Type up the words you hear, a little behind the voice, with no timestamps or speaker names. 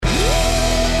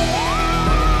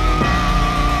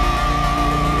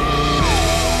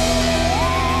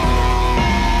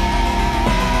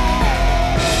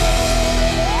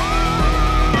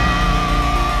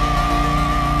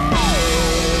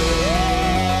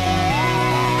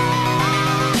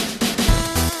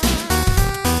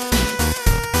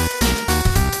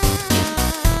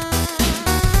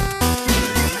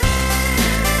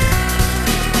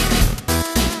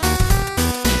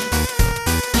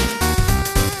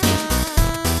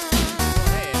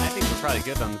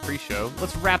probably good on the pre-show.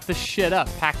 Let's wrap this shit up,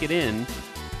 pack it in,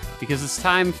 because it's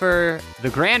time for the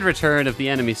grand return of the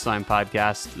Enemy Slime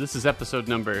podcast. This is episode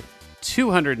number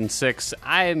 206.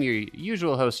 I am your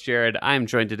usual host, Jared. I am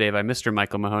joined today by Mr.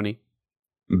 Michael Mahoney.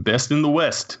 Best in the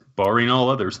West, barring all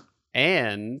others.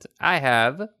 And I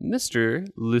have Mr.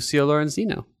 Lucio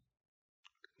Lorenzino.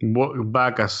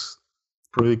 Back as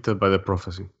predicted by the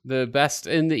prophecy. The best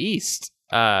in the East.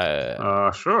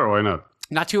 Sure, why not?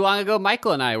 Not too long ago,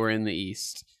 Michael and I were in the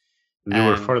East. You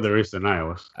were further east than I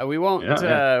was. We won't.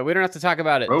 Yeah. We don't have to talk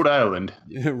about it. Rhode Island.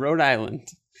 Rhode Island.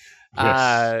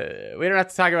 Yes. We don't have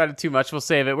to talk about it too much. We'll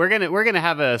save it. We're gonna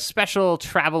have a special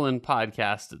traveling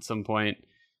podcast at some point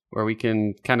where we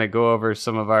can kind of go over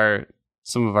some of our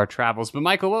travels. But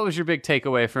Michael, what was your big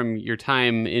takeaway from your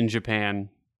time in Japan?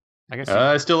 I guess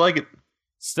I still like it.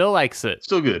 Still likes it.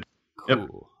 Still good. Cool. Yep.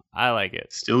 I like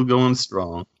it. Still going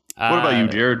strong. What about you,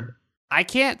 Jared? I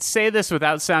can't say this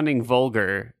without sounding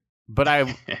vulgar, but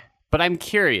I'm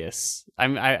curious.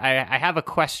 I have a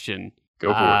question.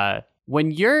 Go for it. When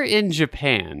you're in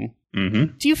Japan,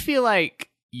 Mm-hmm. do you feel like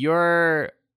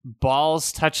your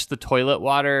balls touch the toilet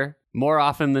water more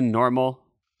often than normal?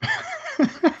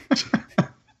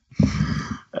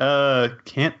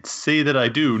 Can't say that I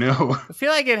do, no. I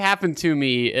feel like it happened to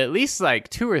me at least like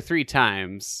 2 or 3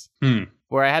 times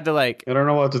where I had to like, I don't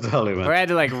know what to tell you, man. where I had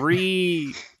to like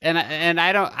and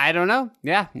I don't know.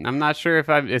 Yeah, I'm not sure if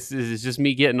it's just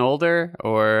me getting older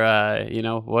or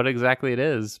what exactly it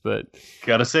is, but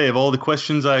Gotta say, of all the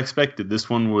questions I expected, this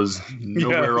one was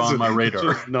nowhere on my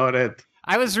radar. Just not it.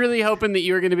 I was really hoping that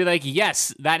you were going to be like,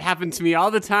 yes, that happened to me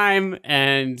all the time,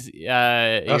 and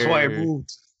That's why I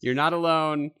moved. You're not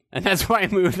alone, and that's why I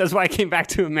moved. That's why I came back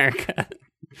to America.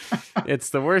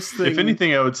 It's the worst thing. If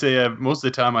anything, I would say most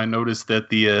of the time I noticed that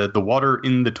the water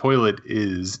in the toilet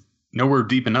is nowhere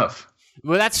deep enough.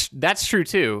 Well, that's true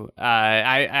too.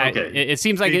 Okay. It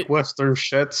seems like Big Western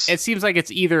shits. It seems like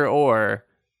it's either or.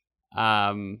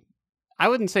 I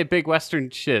wouldn't say big Western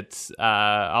shits.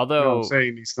 Although I'm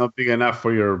saying it's not big enough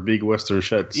for your big Western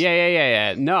shits.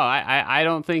 Yeah. No, I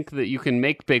don't think that you can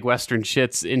make big Western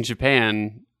shits in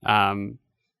Japan. Try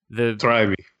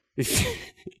me.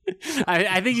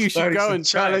 I think you should go and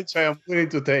try. Challenge I am willing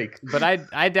to take. But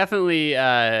I definitely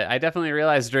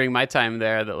realized during my time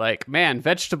there that, like, man,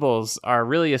 vegetables are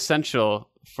really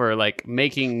essential for like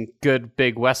making good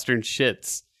big Western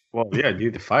shits. Well, yeah, you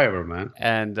need the fiber, man.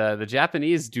 And the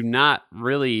Japanese do not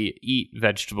really eat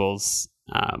vegetables.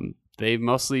 They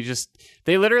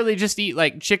literally just eat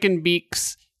like chicken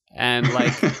beaks and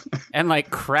like and like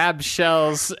crab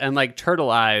shells and like turtle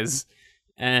eyes.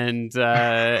 And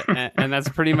that's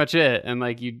pretty much it. And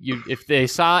like if they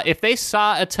saw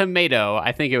a tomato,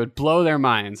 I think it would blow their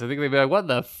minds. I think they'd be like, "What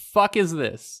the fuck is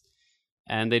this?"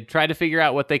 And they'd try to figure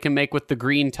out what they can make with the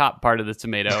green top part of the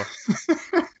tomato.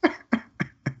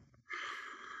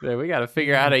 We got to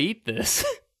figure out how to eat this.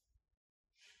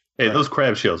 Hey, those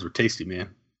crab shells were tasty, man.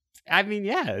 I mean,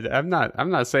 yeah, I'm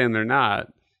not saying they're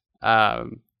not.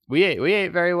 We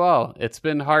ate very well. It's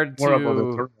been hard More about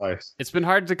the turtle eyes. It's been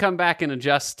hard to come back and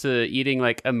adjust to eating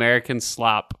like American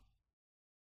slop.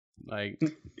 Like,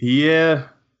 yeah,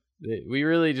 we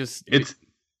really just it's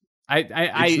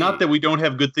not that we don't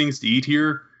have good things to eat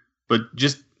here, but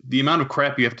just the amount of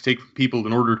crap you have to take from people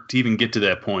in order to even get to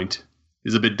that point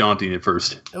is a bit daunting at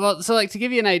first. Well, so like to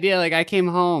give you an idea, like I came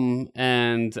home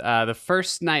and the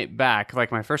first night back,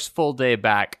 like my first full day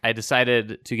back, I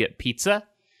decided to get pizza.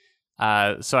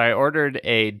 So I ordered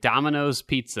a Domino's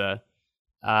pizza,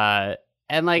 and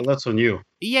like Well, that's on you.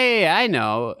 Yeah, I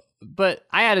know, but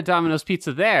I had a Domino's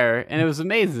pizza there, and it was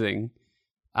amazing.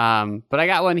 But I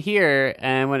got one here,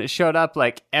 and when it showed up,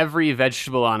 like every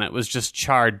vegetable on it was just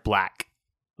charred black,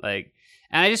 like,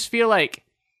 and I feel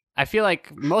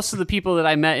like most of the people that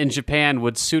I met in Japan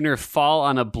would sooner fall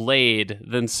on a blade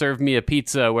than serve me a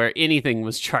pizza where anything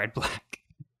was charred black.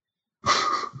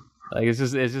 Like it's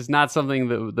just not something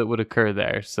that would occur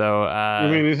there. So I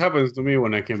mean, it happens to me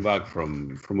when I came back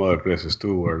from other places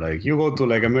too, where like you go to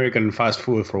like American fast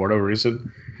food for whatever reason,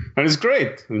 and it's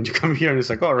great, and you come here and it's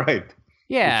like, all right,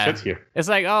 yeah, shit here. It's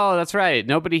like, oh, that's right.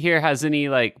 Nobody here has any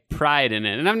like pride in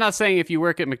it, and I'm not saying if you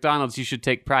work at McDonald's you should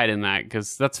take pride in that,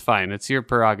 because that's fine. It's your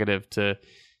prerogative to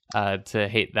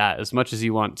hate that as much as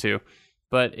you want to.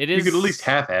 But it is. You could at least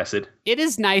half-ass it. It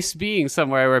is nice being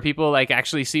somewhere where people like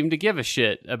actually seem to give a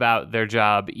shit about their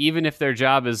job, even if their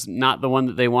job is not the one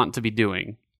that they want to be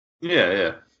doing.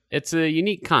 Yeah. It's a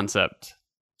unique concept.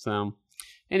 So,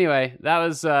 anyway, that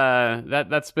was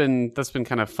that's been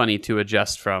kind of funny to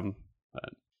adjust from. But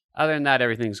other than that,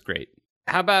 everything's great.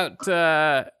 How about?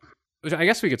 I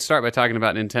guess we could start by talking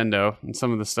about Nintendo and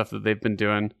some of the stuff that they've been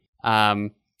doing.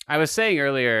 I was saying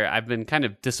earlier, I've been kind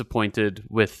of disappointed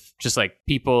with just like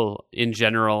people in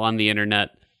general on the internet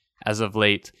as of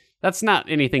late. That's not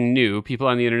anything new. People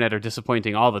on the internet are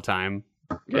disappointing all the time.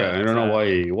 Yeah, I don't know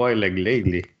why like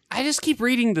lately. I just keep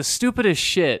reading the stupidest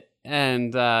shit.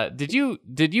 And did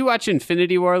you watch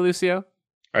Infinity War, Lucio?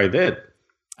 I did.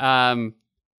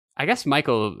 I guess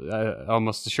Michael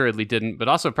almost assuredly didn't, but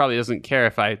also probably doesn't care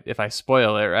if I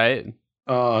spoil it, right?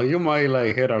 You might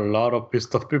like hit a lot of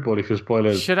pissed off people if you spoil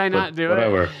it. Should I not do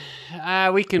whatever.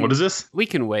 it? We can. What is this? We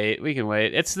can wait.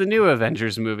 It's the new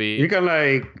Avengers movie. You can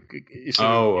like. It's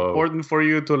important for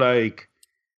you to like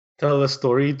tell the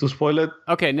story to spoil it.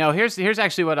 Okay, no. Here's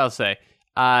actually what I'll say.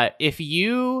 If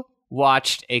you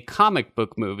watched a comic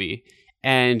book movie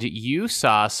and you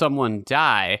saw someone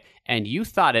die and you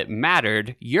thought it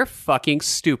mattered, you're fucking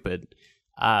stupid.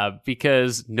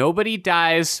 Because nobody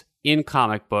dies in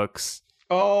comic books.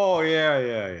 Oh,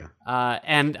 yeah.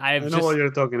 And I know what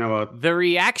you're talking about. The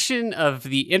reaction of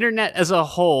the internet as a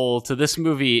whole to this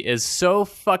movie is so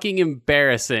fucking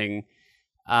embarrassing.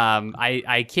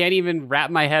 I can't even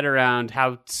wrap my head around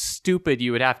how stupid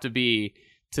you would have to be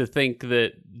to think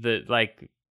that like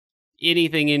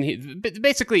anything in here.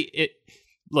 Basically,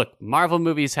 look, Marvel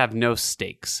movies have no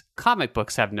stakes. Comic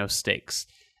books have no stakes.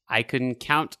 I can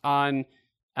count on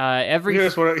every...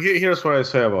 Here's what I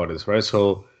say about this, right?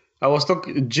 So I was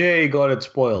talking... Jay got it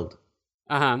spoiled.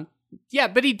 Uh-huh. Yeah,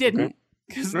 but he didn't.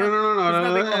 Okay.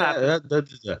 No.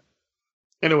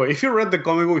 Anyway, if you read the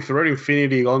comic book, if you read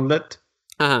Infinity Gauntlet,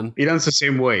 it ends the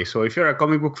same way. So if you're a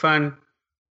comic book fan,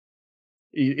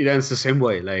 it ends the same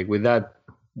way, like with that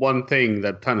one thing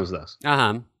that Thanos does.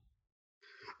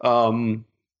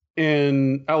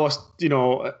 And I was,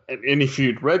 and if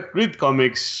you read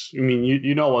comics, I mean,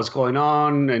 you know what's going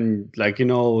on, and like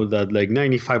that like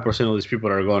 95% of these people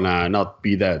are gonna not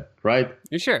be dead, right?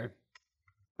 Sure.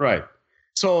 Right.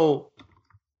 So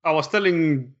I was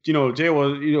telling, Jay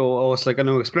was, I was like,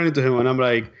 explaining to him, and I'm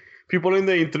like, people in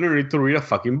the internet need to read a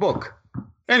fucking book,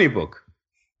 any book.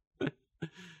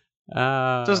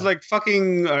 Just like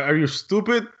fucking, are you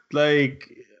stupid? Like,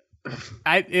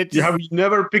 have you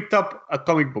never picked up a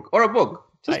comic book or a book?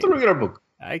 Just a regular book.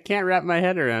 I can't wrap my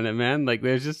head around it, man. Like,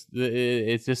 it's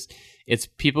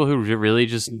people who really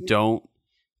just don't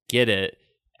get it.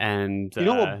 And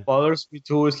what bothers me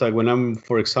too is like when I'm,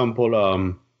 for example,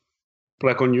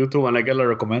 like on YouTube and I get a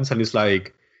recommends and it's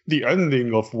like the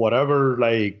ending of whatever,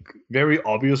 like very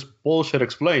obvious bullshit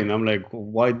explained. I'm like,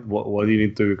 why do you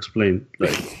need to explain?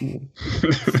 Like,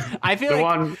 I feel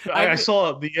I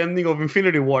saw the ending of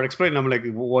Infinity War explained. I'm like,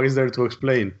 what is there to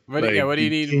explain? What do you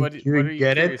need? What do you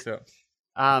get it? It's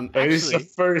a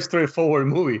very straightforward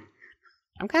movie.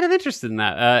 I'm kind of interested in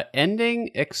that.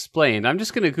 Ending explained. I'm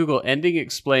just going to Google ending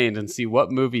explained and see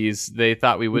what movies they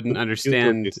thought we wouldn't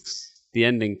understand the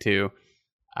ending to.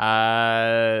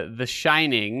 The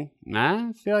Shining.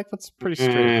 I feel like that's pretty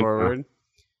straightforward.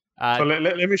 So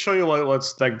let me show you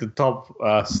what's like the top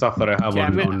stuff that I have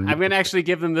on. I'm going to actually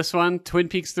give them this one. Twin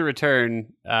Peaks: The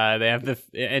Return. They have the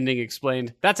ending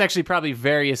explained. That's actually probably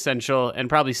very essential and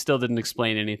probably still didn't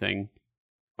explain anything.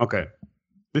 Okay.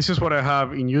 This is what I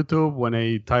have in YouTube when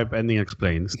I type ending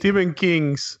explained. Stephen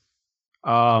King's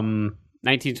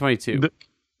 1922.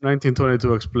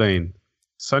 1922 explained.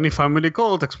 Sunny Family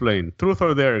Cult explained. Truth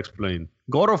or Dare explained.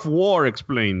 God of War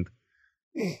explained.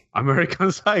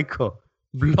 American Psycho.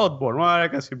 Bloodborne. Well, I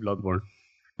can see Bloodborne.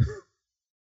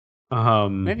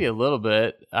 Maybe a little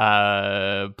bit.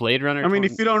 Blade Runner. I mean,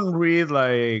 if you don't read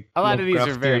like a lot of these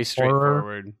are very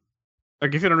straightforward.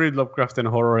 Like if you don't read Lovecraft and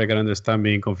horror, I can understand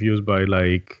being confused by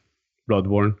like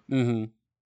Bloodborne. Mm-hmm.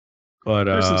 But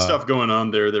there's some stuff going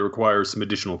on there that requires some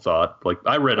additional thought. Like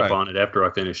I read up on it after I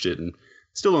finished it, and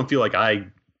still don't feel like I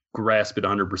grasp it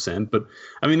 100%. But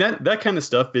I mean that kind of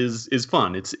stuff is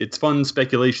fun. It's fun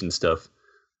speculation stuff.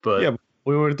 But yeah,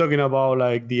 we were talking about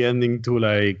like the ending to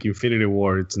like Infinity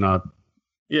War. It's not.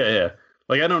 Yeah.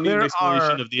 Like I don't need an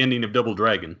explanation of the ending of Double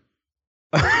Dragon.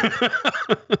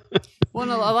 Well,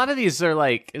 no, a lot of these are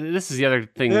like. This is the other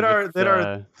thing. There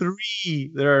are three.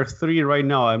 There are three right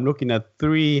now. I'm looking at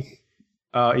 3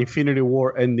 Infinity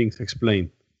War endings explained.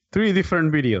 3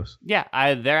 different videos. Yeah,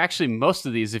 they're actually most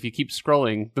of these. If you keep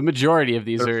scrolling, the majority of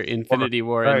these are Infinity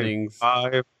War endings.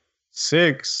 5,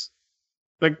 6.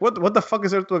 Like what the fuck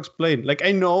is there to explain? Like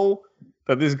I know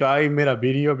that this guy made a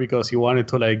video because he wanted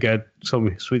to like get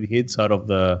some sweet hits out of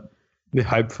the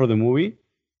hype for the movie.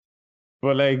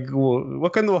 But like,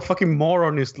 what kind of a fucking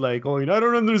moron is like, I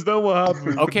don't understand what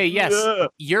happened. Okay, yes,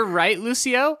 You're right,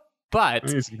 Lucio. But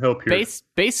I need some help here.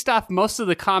 Based off most of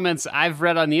the comments I've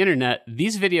read on the internet,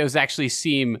 these videos actually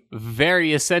seem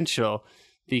very essential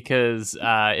because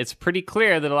it's pretty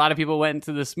clear that a lot of people went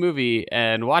into this movie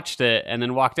and watched it and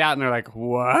then walked out and they're like,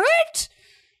 what?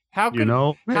 How could,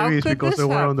 maybe it's because they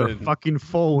were on their fucking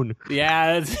phone.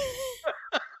 Yeah. It's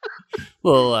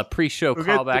little pre-show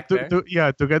callback there.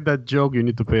 To get that joke, you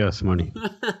need to pay us money.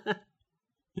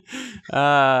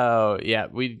 Oh, yeah.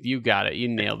 You got it. You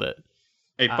nailed it.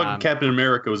 Hey, fucking Captain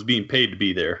America was being paid to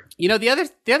be there. The other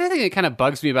thing that kind of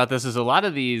bugs me about this is a lot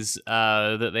of these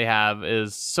that they have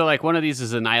is, so like one of these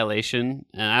is Annihilation,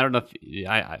 and I don't know if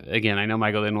I know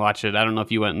Michael didn't watch it. I don't know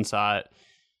if you went and saw it.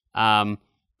 But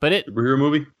superhero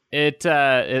movie?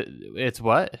 It's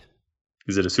what?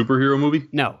 Is it a superhero movie?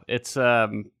 No, it's how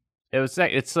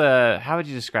would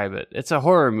you describe it? It's a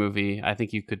horror movie. I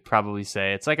think you could probably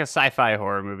say it's like a sci-fi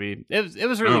horror movie. It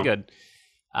was really good.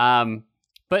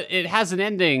 But it has an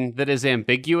ending that is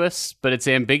ambiguous, but it's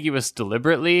ambiguous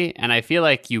deliberately, and I feel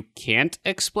like you can't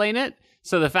explain it.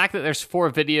 So the fact that there's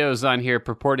 4 videos on here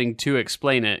purporting to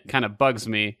explain it kind of bugs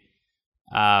me,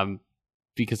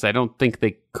 because I don't think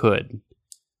they could.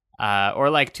 Or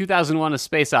like 2001: A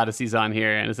Space Odyssey's on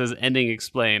here, and it says ending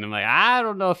explained. I'm like, I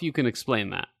don't know if you can explain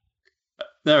that.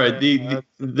 All right,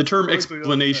 the term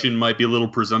explanation might be a little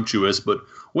presumptuous, but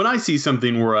when I see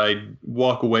something where I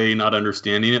walk away not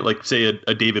understanding it, like say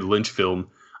a David Lynch film,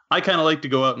 I kind of like to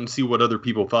go out and see what other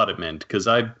people thought it meant, because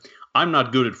I'm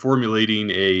not good at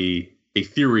formulating a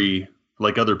theory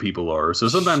like other people are. So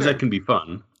sometimes that can be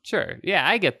fun. Sure, yeah,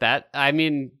 I get that. I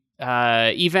mean,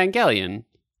 Evangelion,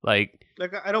 like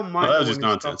I don't mind. That was just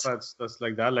nonsense. That's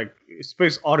like that. Like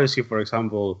Space Odyssey, for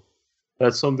example.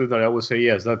 That's something that I would say,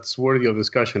 yes, that's worthy of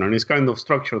discussion. And it's kind of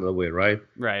structured that way, right?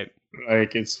 Right.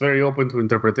 Like, it's very open to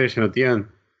interpretation at the end.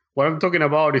 What I'm talking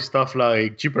about is stuff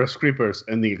like Jeepers Creepers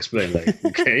ending explained. Like,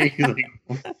 okay?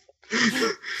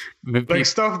 like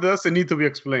stuff doesn't need to be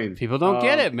explained. People don't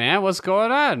get it, man. What's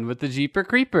going on with the Jeeper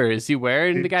Creeper? Is he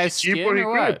wearing the guy's skin or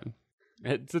what?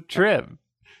 It's a trip.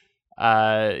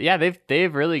 Yeah,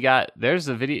 they've really got. There's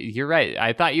a video. You're right.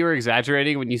 I thought you were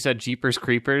exaggerating when you said Jeepers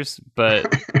Creepers, but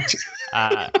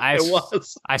I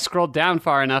scrolled down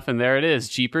far enough, and there it is: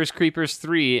 Jeepers Creepers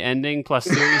 3 ending plus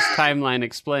series timeline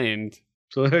explained.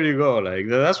 So there you go. Like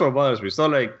that's what bothers me. So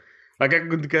like I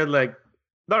could get like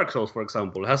Dark Souls, for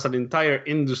example, has an entire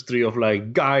industry of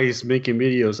like guys making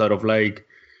videos out of like,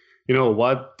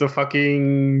 what the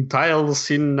fucking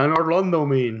tiles in Orlando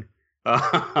mean.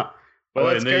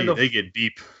 But they get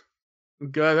deep.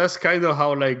 That's kind of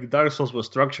how like Dark Souls was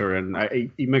structured, and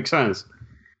it makes sense.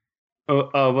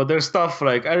 But there's stuff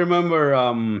like I remember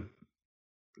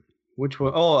which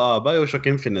one? BioShock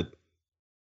Infinite.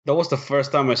 That was the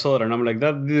first time I saw it, and I'm like,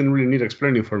 that didn't really need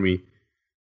explaining for me.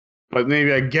 But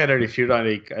maybe I get it if you're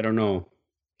like, I don't know,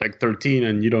 like 13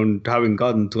 and you haven't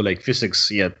gotten to like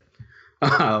physics yet.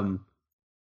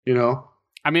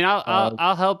 I mean,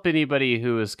 I'll help anybody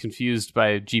who is confused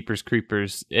by Jeepers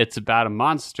Creepers. It's about a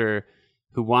monster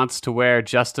who wants to wear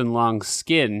Justin Long's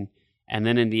skin, and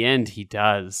then in the end, he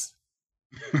does.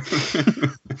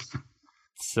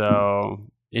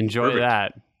 So enjoy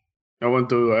that. I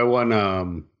want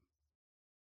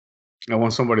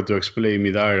somebody to explain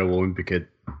me Diary of a Wimpy Kid.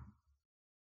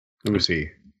 Let me see.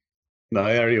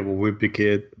 Diary of a Wimpy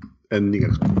Kid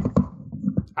ending.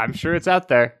 I'm sure it's out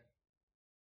there.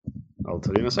 I'll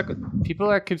tell you in a second. People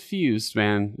are confused,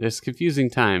 man. There's confusing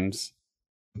times.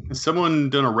 Has someone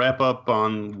done a wrap up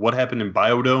on what happened in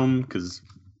Biodome? Because,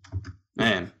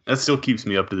 man, that still keeps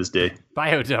me up to this day.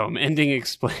 Biodome, ending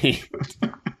explained.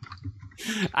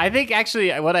 I think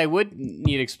actually what I would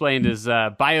need explained is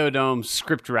Biodome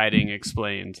script writing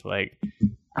explained. Like,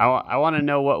 I want to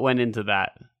know what went into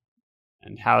that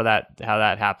and how that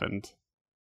happened.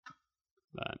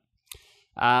 But,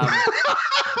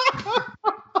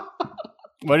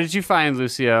 what did you find,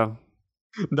 Lucio?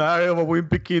 Diary of a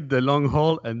Wimpy Kid, The Long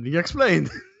Haul, and the Explained.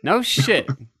 No shit.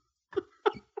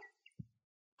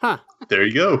 Huh. There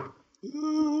you go.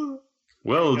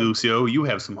 Well, Lucio, you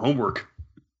have some homework.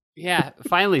 Yeah,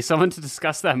 finally, someone to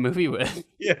discuss that movie with.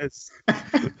 Yes.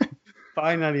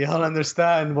 Finally, I'll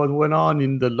understand what went on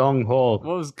in The Long Haul.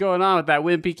 What was going on with that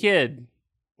wimpy kid?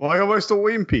 Why was so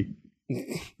wimpy?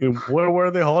 Where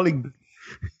were they hauling?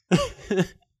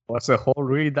 Was the hole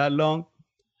really that long?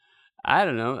 I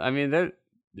don't know. I mean,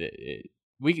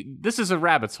 this is a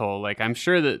rabbit's hole. Like, I'm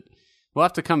sure that we'll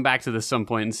have to come back to this some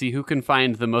point and see who can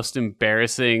find the most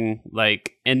embarrassing,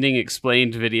 like, ending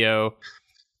explained video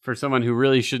for someone who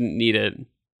really shouldn't need it.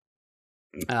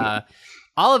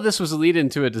 All of this was a lead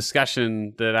into a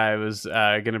discussion that I was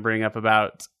going to bring up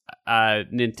about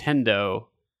Nintendo.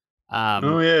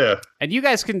 Oh yeah. And you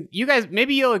guys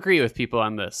maybe you'll agree with people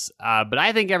on this, but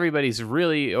I think everybody's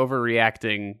really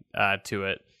overreacting to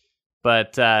it.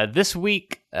 But this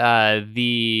week,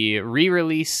 the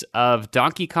re-release of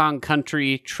Donkey Kong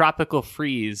Country Tropical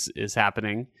Freeze is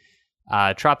happening.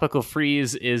 Tropical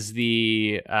Freeze is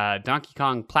the Donkey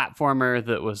Kong platformer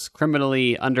that was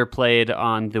criminally underplayed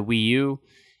on the Wii U,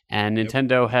 and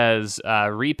Nintendo has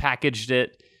repackaged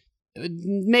it,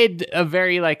 made a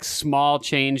very small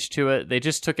change to it. They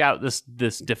just took out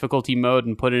this difficulty mode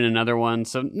and put in another one,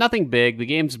 so nothing big. The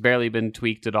game's barely been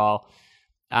tweaked at all.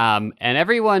 And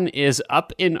everyone is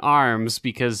up in arms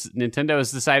because Nintendo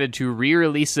has decided to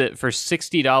re-release it for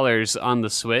 $60 on the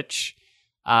Switch.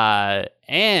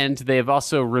 And they've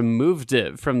also removed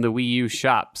it from the Wii U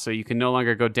shop, so you can no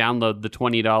longer go download the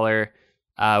 $20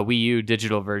 Wii U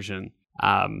digital version.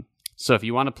 So if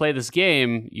you want to play this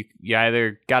game, you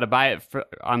either got to buy it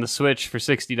on the Switch for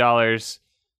 $60,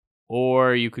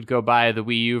 or you could go buy the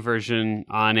Wii U version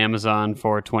on Amazon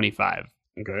for $25.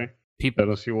 Okay. I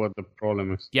don't see what the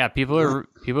problem is. Yeah, people are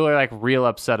real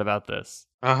upset about this.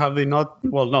 Have they not?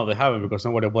 Well, no, they haven't because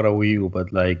nobody bought a Wii U. But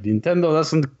Nintendo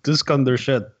doesn't discount their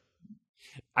shit.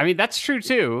 I mean, that's true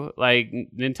too.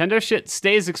 Nintendo shit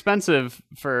stays expensive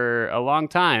for a long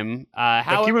time.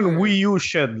 However, even Wii U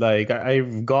shit.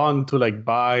 I've gone to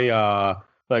buy.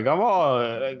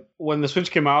 When the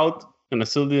Switch came out and I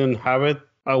still didn't have it,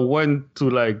 I went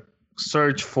to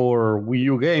search for Wii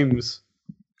U games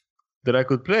that I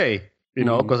could play.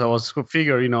 Because I was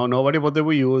figure, nobody bought the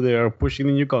Wii U. They are pushing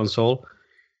the new console.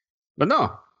 But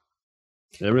no,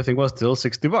 everything was still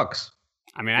 $60.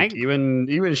 I mean,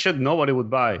 even shit nobody would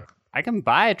buy. I can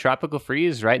buy Tropical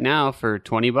Freeze right now for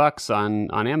 $20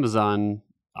 on Amazon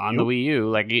on the Wii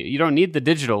U. You don't need the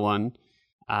digital one,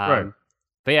 right?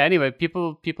 But yeah, anyway,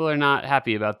 people are not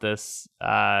happy about this.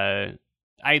 I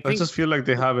just feel like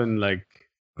they haven't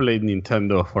played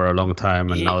Nintendo for a long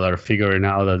time, and now they're figuring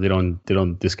out that they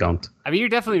don't discount. I mean, you're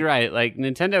definitely right.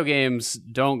 Nintendo games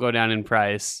don't go down in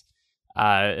price.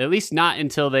 At least not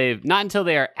until they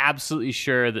are absolutely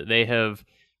sure that they have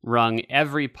wrung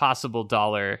every possible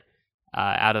dollar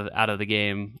out of the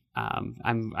game.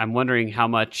 I'm wondering how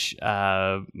much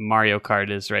Mario Kart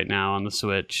is right now on the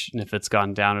Switch, and if it's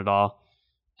gone down at all.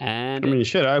 And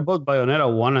I bought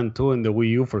Bayonetta 1 and 2 in the Wii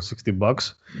U for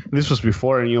 $60. This was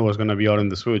before I knew it was gonna be out on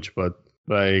the Switch, but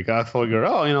I figured,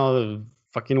 the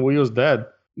fucking Wii U's dead,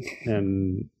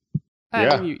 and.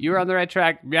 Yeah, you were on the right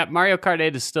track. Yeah, Mario Kart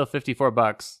 8 is still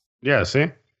 $54. Yeah, see?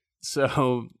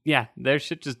 So, yeah, their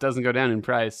shit just doesn't go down in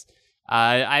price.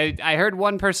 I heard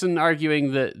one person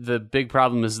arguing that the big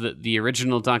problem is that the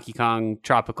original Donkey Kong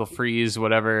Tropical Freeze,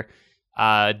 whatever,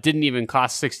 didn't even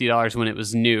cost $60 when it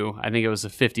was new. I think it was a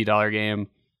 $50 game.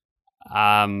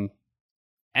 And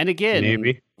again,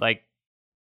 maybe.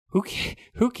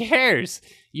 Who cares?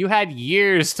 You had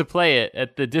years to play it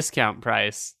at the discount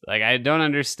price. I don't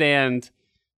understand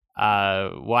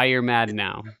why you're mad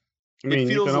now. It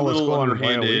feels a little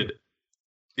underhanded.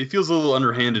 It feels a little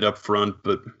underhanded up front,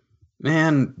 but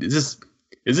man, is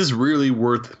this really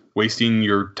worth wasting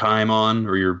your time on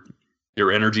or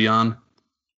your energy on?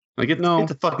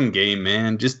 It's a fucking game,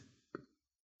 man. Just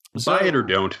buy it or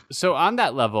don't. So on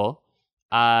that level,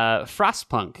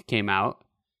 Frostpunk came out.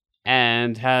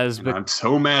 And I'm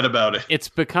so mad about it. It's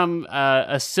become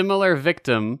a similar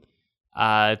victim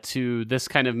to this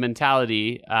kind of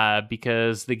mentality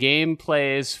because the game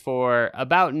plays for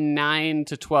about 9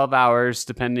 to 12 hours,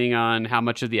 depending on how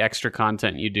much of the extra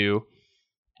content you do.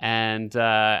 And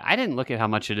I didn't look at how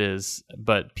much it is,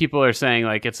 but people are saying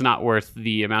it's not worth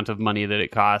the amount of money that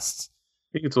it costs.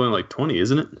 I think it's only $20,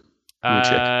 isn't it?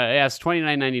 Yeah, it's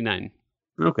 $29.99.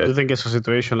 Okay. Do you think it's a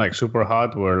situation like Super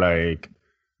Hot where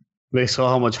they saw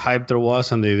how much hype there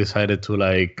was and they decided to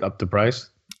up the price?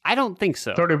 I don't think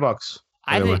so. $30.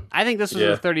 I think this was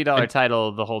a $30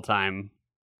 title the whole time.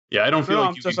 Yeah, I don't feel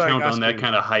like you can count on that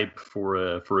kind of hype for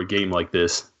a game like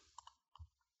this.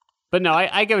 But no,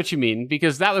 I get what you mean,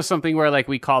 because that was something where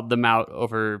we called them out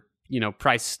over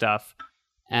price stuff,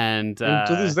 and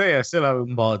to this day I still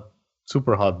haven't bought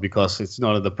Super Hot because it's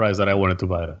not at the price that I wanted to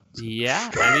buy it. Yeah,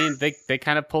 I mean they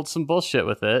kind of pulled some bullshit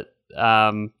with it.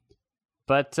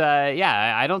 But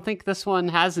I don't think this one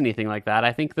has anything like that.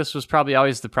 I think this was probably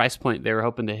always the price point they were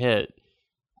hoping to hit.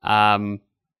 Anyway,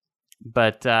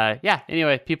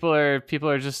 people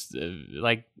are just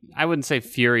I wouldn't say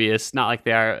furious, not like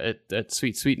they are at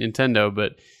sweet Nintendo,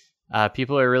 but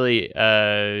people are really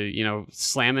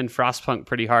slamming Frostpunk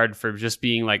pretty hard for just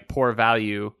being poor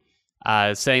value,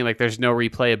 saying there's no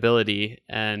replayability,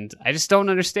 and I just don't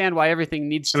understand why everything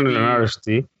needs to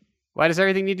be. Why does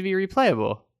everything need to be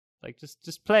replayable?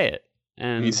 Just play it.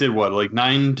 And you said what,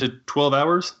 9 to 12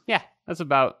 hours? Yeah, that's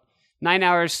about 9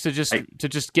 hours to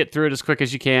just get through it as quick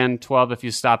as you can. 12 if you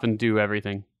stop and do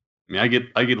everything. I mean,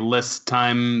 I get less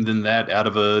time than that out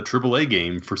of a AAA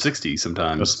game for 60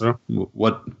 sometimes. That's true.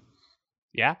 What?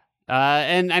 Yeah.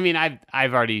 And I mean,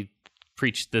 I've already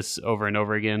preached this over and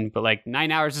over again, but like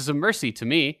 9 hours is a mercy to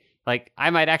me. Like, I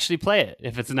might actually play it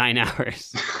if it's 9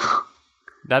 hours.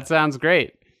 That sounds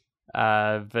great.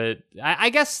 But I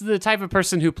guess the type of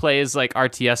person who plays like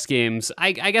RTS games,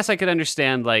 I guess I could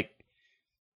understand like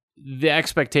the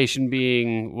expectation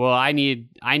being, well, I need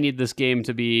this game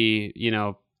to be,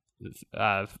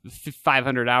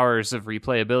 500 hours of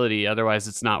replayability. Otherwise,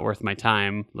 it's not worth my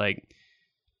time. Like,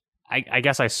 I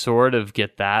guess I sort of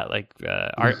get that. Like,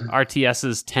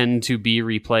 RTSs tend to be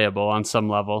replayable on some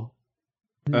level.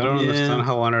 I don't understand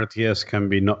how an RTS can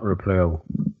be not replayable.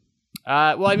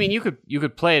 Well, I mean, you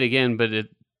could play it again, but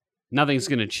nothing's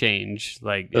gonna change.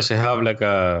 Like, does it have like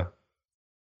a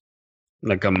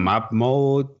map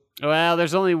mode? Well,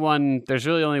 there's really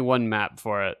only one map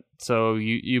for it. So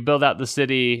you build out the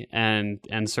city and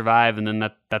survive, and then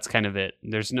that's kind of it.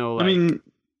 There's no like. I mean,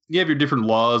 you have your different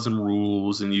laws and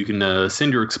rules, and you can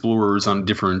send your explorers on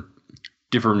different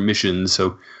missions.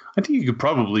 So I think you could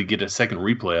probably get a second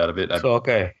replay out of it. So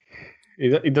okay,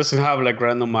 it doesn't have like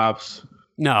random maps.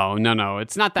 No,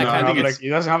 it's not that kind of. It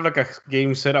doesn't have like a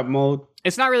game setup mode.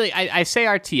 It's not really. I say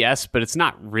RTS, but it's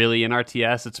not really an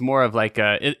RTS. It's more of like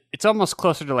it's almost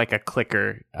closer to like a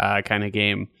clicker kind of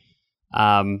game.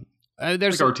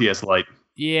 There's like RTS Lite.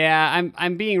 Yeah,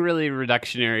 I'm being really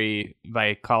reductionary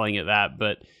by calling it that,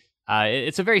 but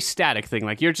it's a very static thing.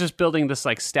 Like, you're just building this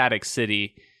like static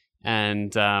city,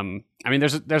 and I mean,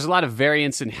 there's a lot of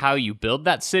variance in how you build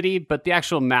that city, but the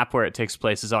actual map where it takes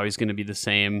place is always going to be the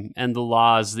same, and the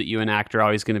laws that you enact are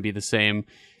always going to be the same.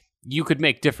 You could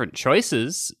make different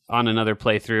choices on another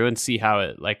playthrough and see how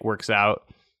it like works out.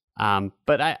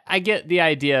 But I get the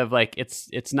idea of like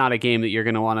it's not a game that you're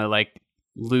going to want to like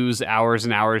lose hours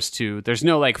and hours to. There's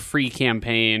no like free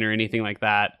campaign or anything like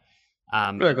that.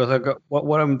 Because like,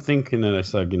 what I'm thinking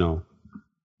is like,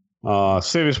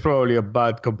 Civ is probably a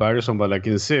bad comparison, but like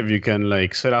in Civ you can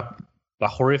like set up a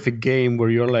horrific game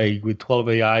where you're like with 12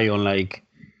 AI on like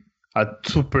a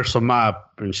 2-person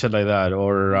map and shit like that,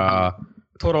 or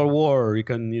Total War. You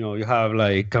can you have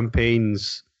like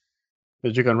campaigns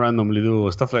that you can randomly do,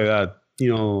 stuff like that.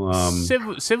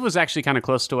 Civ was actually kind of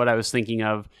close to what I was thinking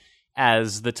of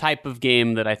as the type of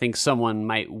game that I think someone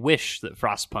might wish that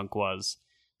Frostpunk was.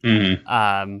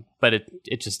 Mm-hmm. But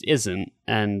it just isn't.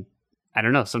 And I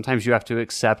don't know, sometimes you have to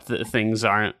accept that things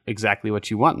aren't exactly what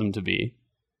you want them to be.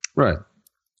 Right.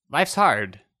 Life's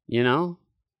hard,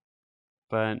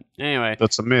 But anyway.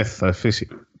 That's a myth, I face it.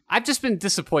 I've just been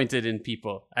disappointed in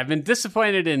people. I've been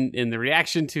disappointed in the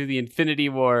reaction to the Infinity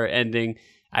War ending.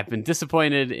 I've been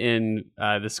disappointed in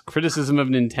this criticism of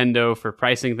Nintendo for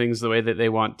pricing things the way that they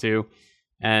want to.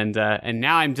 And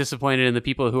now I'm disappointed in the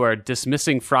people who are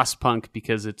dismissing Frostpunk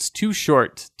because it's too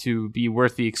short to be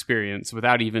worth the experience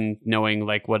without even knowing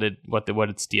like what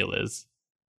its deal is.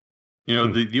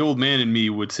 The old man in me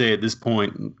would say at this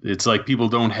point, it's like people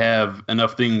don't have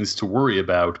enough things to worry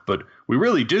about, but we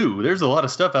really do. There's a lot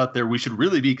of stuff out there we should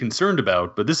really be concerned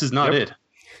about, but this is not it.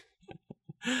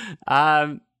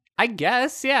 I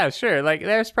guess, yeah, sure. Like,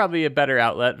 there's probably a better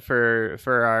outlet for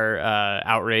our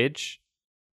outrage.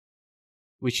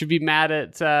 We should be mad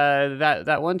at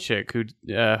that one chick who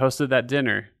hosted that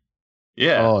dinner.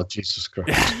 Yeah. Oh, Jesus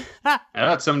Christ!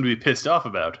 That's something to be pissed off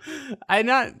about.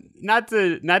 Not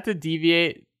to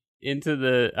deviate into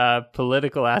the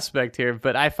political aspect here,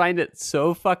 but I find it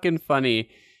so fucking funny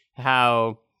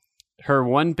how her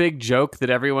one big joke that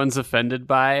everyone's offended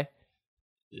by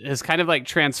has kind of like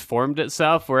transformed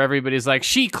itself, where everybody's like,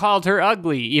 she called her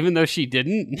ugly, even though she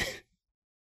didn't.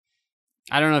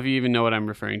 I don't know if you even know what I'm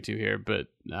referring to here, but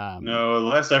no.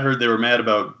 Last I heard, they were mad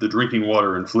about the drinking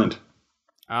water in Flint.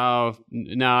 Oh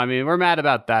no! I mean, we're mad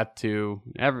about that too.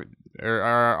 Or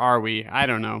are we? I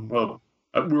don't know. Well,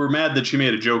 we were mad that she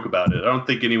made a joke about it. I don't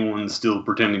think anyone's still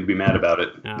pretending to be mad about it.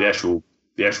 No. The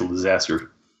actual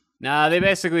disaster. No, they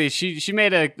basically she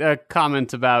made a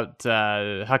comment about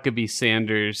Huckabee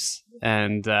Sanders,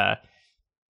 and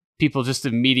people just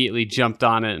immediately jumped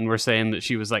on it and were saying that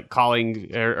she was like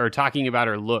calling or talking about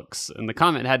her looks, and the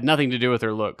comment had nothing to do with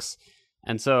her looks.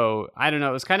 And so, I don't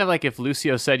know, it was kind of like if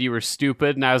Lucio said you were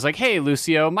stupid, and I was like, hey,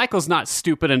 Lucio, Michael's not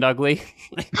stupid and ugly.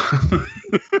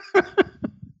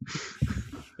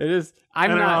 It is.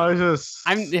 I'm not. Her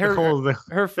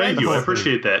friends. Thank you. I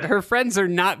appreciate that. Her friends are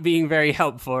not being very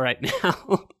helpful right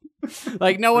now.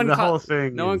 Like, no one called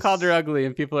her ugly,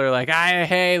 and people are like,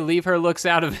 hey, leave her looks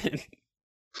out of it.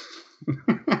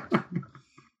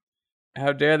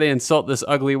 How dare they insult this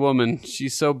ugly woman?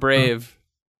 She's so brave.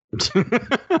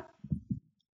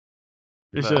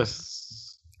 It's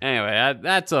just anyway.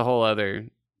 That's a whole other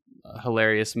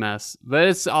hilarious mess, but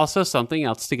it's also something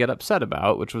else to get upset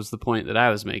about, which was the point that I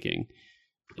was making.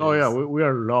 Oh yeah, we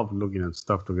are love looking at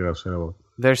stuff to get upset about.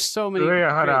 There's so many. Today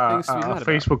I had things to be mad a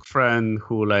Facebook friend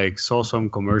who like saw some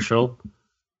commercial. It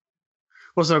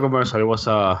wasn't a commercial. It was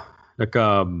like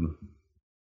an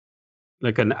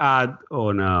ad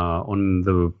on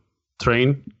the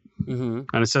train, Mm-hmm.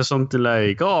 and it says something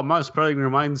like, "Oh, my spelling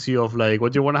reminds you of like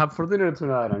what you want to have for dinner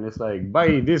tonight," and it's like,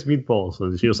 "Buy these meatballs,"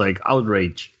 and she was like,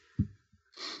 "Outrage,"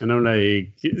 and I'm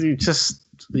like,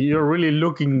 You're really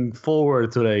looking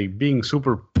forward to like being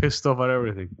super pissed off at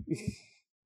everything.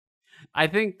 I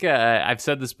think I've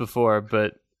said this before,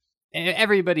 but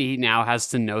everybody now has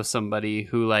to know somebody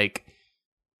who like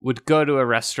would go to a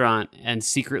restaurant and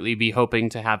secretly be hoping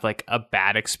to have like a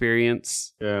bad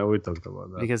experience. Yeah, we talked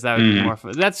about that. Because that would be more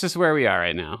fun. That's just where we are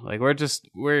right now. Like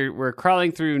we're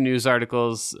crawling through news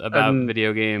articles about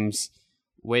video games,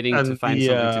 waiting to find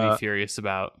something to be furious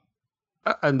about.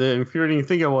 And the infuriating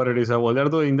thing about it is that while they're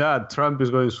doing that, Trump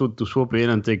is going to swoop in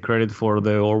and take credit for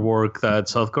the work that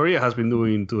South Korea has been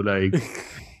doing to like,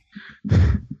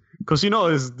 because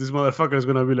this motherfucker is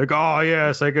gonna be like, oh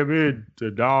yes, I can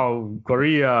beat now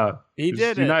Korea. He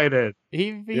did united.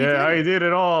 I did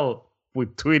it all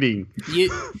with tweeting.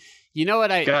 You know what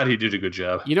God, he did a good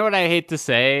job. You know what I hate to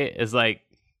say is like,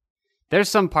 there's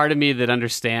some part of me that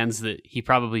understands that he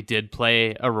probably did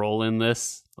play a role in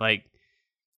this, like.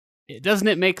 Doesn't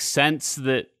it make sense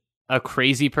that a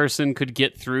crazy person could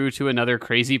get through to another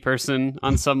crazy person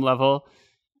on some level,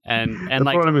 and the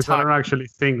like problem is I don't actually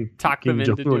think talk them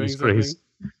into doing something?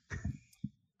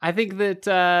 I think that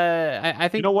I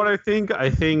think you know what I think. I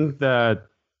think that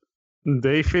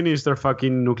they finished their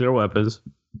fucking nuclear weapons,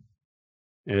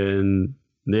 and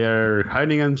they're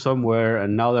hiding them somewhere,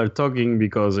 and now they're talking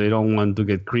because they don't want to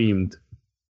get creamed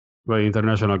by the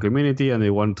international community, and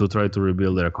they want to try to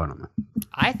rebuild their economy.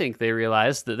 I think they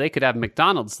realized that they could have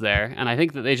McDonald's there, and I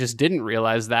think that they just didn't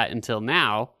realize that until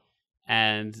now.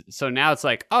 And so now it's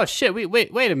like, oh shit,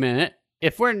 wait a minute.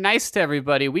 If we're nice to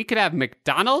everybody, we could have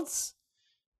McDonald's?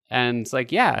 And it's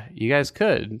like, yeah, you guys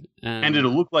could. And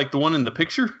it'll look like the one in the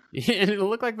picture? And it'll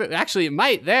look like actually, it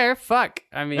might there. Fuck.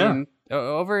 I mean,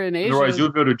 over in Asia. Otherwise, you'll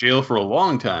go to jail for a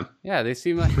long time. Yeah, they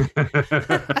seem like...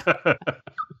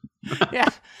 Yeah,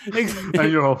 exactly.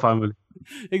 And your whole family.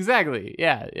 Exactly.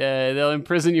 Yeah, they'll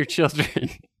imprison your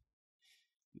children.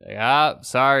 Like,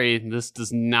 sorry, this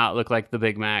does not look like the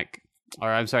Big Mac, or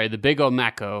I'm sorry, the Big Ol'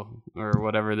 Macco, or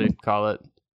whatever they call it.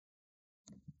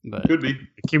 But could be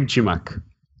Kimchi Mac.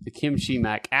 The Kimchi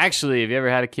Mac. Actually, have you ever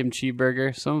had a kimchi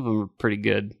burger? Some of them are pretty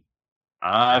good.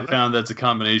 I found that's a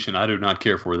combination I do not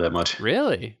care for that much.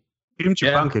 Really? Kimchi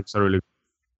pancakes are really good.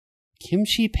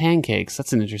 Kimchi pancakes.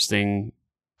 That's an interesting.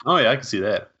 Oh yeah, I can see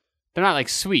that. They're not like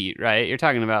sweet, right? You're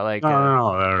talking about like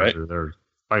no, they're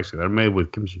spicy. They're made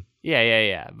with kimchi.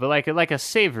 Yeah. But like a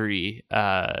savory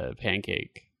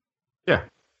pancake. Yeah.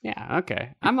 Yeah.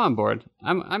 Okay, I'm on board.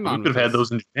 I'm on. You could have had those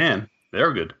in Japan.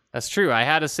 They're good. That's true. I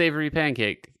had a savory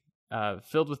pancake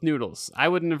filled with noodles. I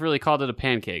wouldn't have really called it a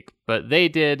pancake, but they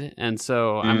did, and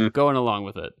so I'm going along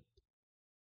with it.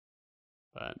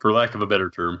 But for lack of a better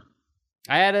term.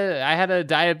 I had a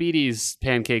diabetes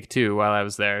pancake too while I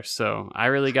was there, so I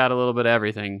really got a little bit of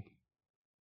everything.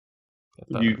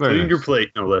 You cleaned your plate,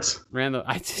 no less. Randall,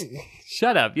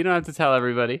 shut up! You don't have to tell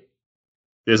everybody.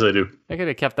 Yes, I do. I could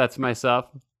have kept that to myself.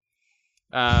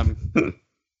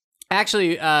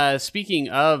 Actually, speaking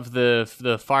of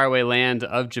the faraway land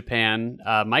of Japan,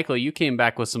 Michael, you came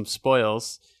back with some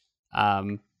spoils.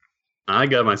 I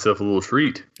got myself a little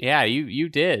treat. Yeah, you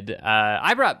did.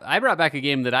 I brought back a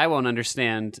game that I won't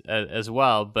understand as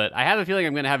well, but I have a feeling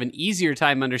I'm going to have an easier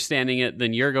time understanding it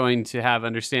than you're going to have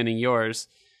understanding yours.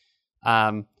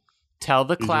 Tell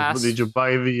the class. Did you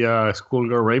buy the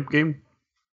schoolgirl rape game?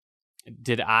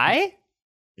 Did I?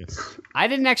 Yes. I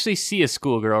didn't actually see a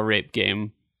schoolgirl rape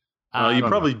game. You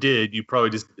probably did. You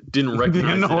probably just didn't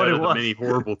recognize it out of the many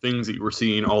horrible things that you were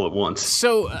seeing all at once.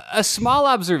 So, a small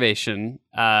observation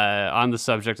on the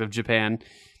subject of Japan.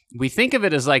 We think of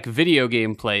it as like video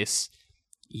game place.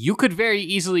 You could very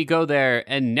easily go there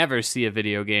and never see a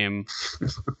video game.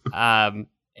 And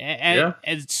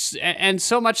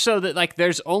so much so that like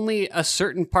there's only a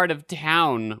certain part of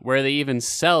town where they even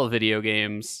sell video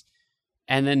games,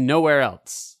 and then nowhere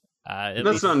else.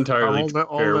 That's not entirely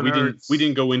fair. We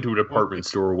didn't go into a department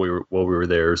store while we were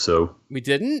there, so we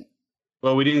didn't.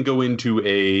 Well, we didn't go into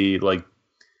a like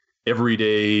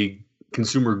everyday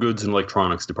consumer goods and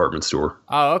electronics department store.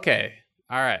 Oh, okay,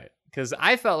 all right. Because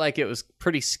I felt like it was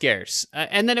pretty scarce,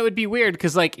 and then it would be weird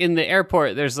because like in the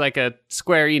airport, there's like a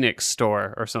Square Enix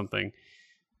store or something,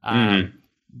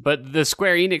 But the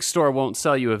Square Enix store won't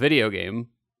sell you a video game.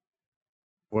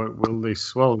 What will they?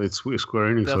 Well, it's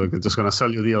Square Enix, so they're just gonna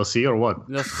sell you DLC or what?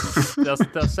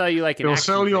 They'll sell you like an. They'll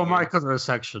sell you a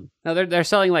microtransaction. No, they're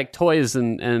selling like toys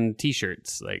and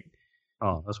T-shirts, like.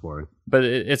 Oh, that's boring. But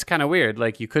it's kind of weird.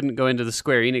 Like you couldn't go into the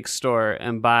Square Enix store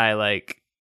and buy like,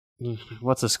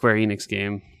 what's a Square Enix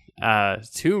game?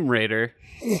 Tomb Raider.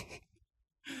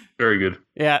 Very good.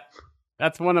 Yeah,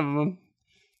 that's one of them.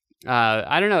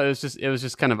 I don't know. It was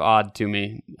just kind of odd to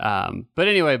me. But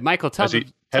anyway, Michael,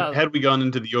 had we gone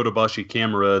into the Yodobashi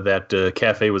camera that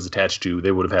cafe was attached to,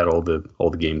 they would have had all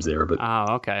the games there. But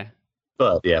okay.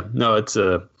 But yeah, no, it's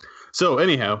So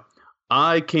anyhow,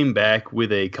 I came back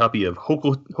with a copy of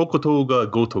Hokutoga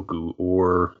Gotoku,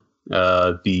 or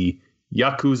the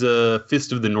Yakuza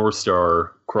Fist of the North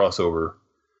Star crossover.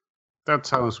 That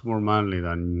sounds more manly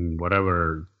than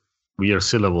whatever weird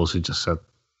syllables you just said.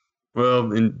 Well,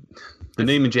 the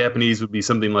name in Japanese would be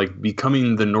something like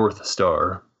Becoming the North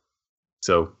Star.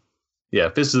 So, yeah,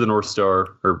 Fist of the North Star.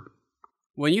 Or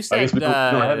when you said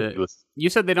you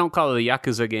said they don't call the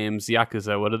Yakuza games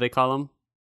Yakuza, what do they call them?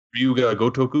 Ryuga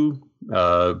Gotoku,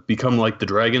 Become Like the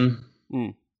Dragon.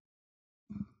 Mm.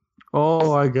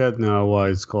 Oh, I get now why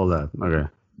it's called that. Okay.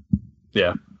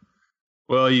 Yeah.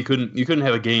 Well, you couldn't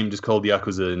have a game just called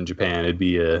Yakuza in Japan. It'd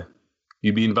be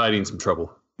you'd be inviting some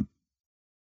trouble.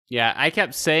 Yeah, I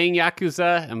kept saying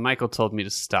Yakuza, and Michael told me to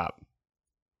stop.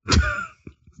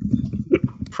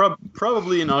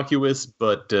 Probably innocuous,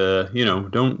 but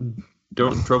don't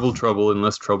trouble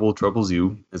unless trouble troubles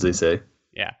you, as they say.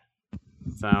 Yeah.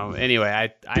 So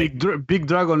anyway, Big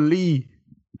Dragon Lee.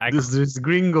 This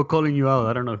gringo calling you out.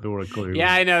 I don't know if they were calling you.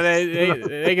 Yeah, I know.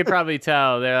 They could probably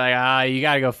tell. They're like, you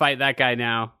got to go fight that guy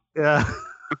now. Yeah.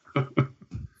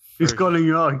 He's calling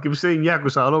you out. He keeps saying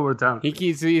Yakuza all over town.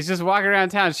 He's just walking around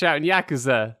town shouting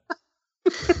Yakuza.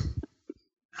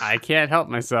 I can't help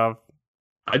myself.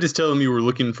 I just tell him you were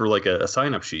looking for like a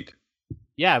sign-up sheet.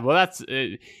 Yeah, well, that's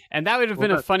and that would have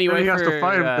been a funny way for to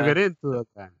fight him to get into that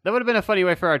thing. That would have been a funny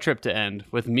way for our trip to end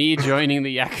with me joining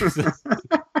the Yakuza.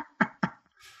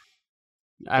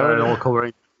 I would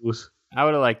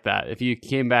have liked that if you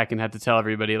came back and had to tell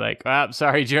everybody like,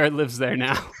 sorry, Jared lives there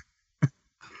now.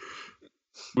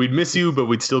 We'd miss you, but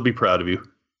we'd still be proud of you.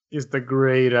 He's the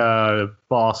great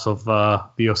boss of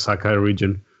the Osaka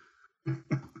region.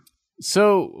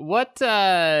 So what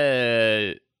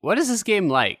is this game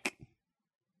like?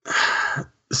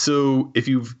 So if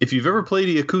you've ever played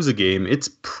a Yakuza game, it's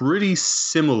pretty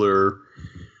similar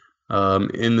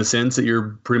in the sense that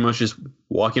you're pretty much just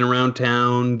walking around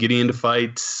town, getting into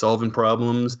fights, solving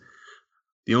problems.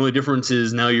 The only difference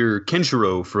is now you're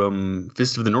Kenshiro from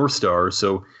Fist of the North Star,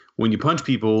 so when you punch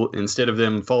people, instead of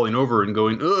them falling over and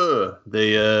going, ugh,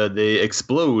 they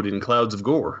explode in clouds of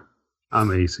gore.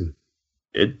 Amazing.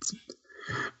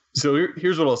 So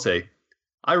here's what I'll say.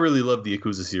 I really love the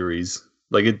Yakuza series.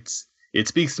 Like it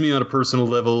speaks to me on a personal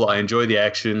level. I enjoy the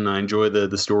action. I enjoy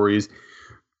the stories.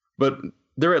 But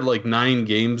they're at like 9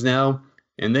 games now,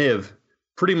 and they've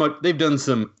done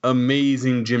some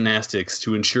amazing gymnastics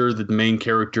to ensure that the main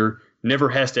character never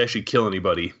has to actually kill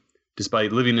anybody,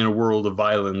 despite living in a world of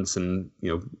violence and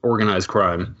organized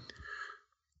crime.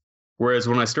 Whereas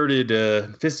when I started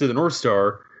Fist of the North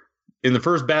Star, in the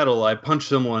first battle, I punch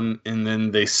someone and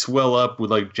then they swell up with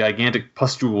like gigantic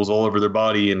pustules all over their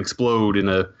body and explode in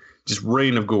a just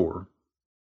rain of gore.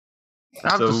 I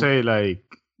have to say, like,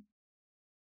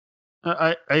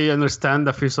 I understand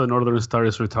that Fist of the Northern Star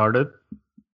is retarded,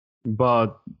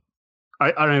 but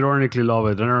I ironically love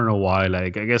it. I don't know why.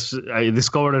 Like, I guess I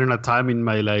discovered it in a time in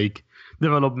my like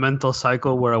developmental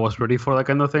cycle where I was ready for that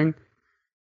kind of thing.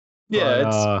 Yeah,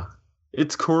 but,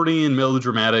 it's corny and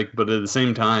melodramatic, but at the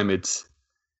same time, it's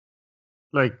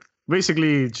like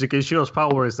basically Shikenshiro's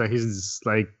power is that he's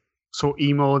like so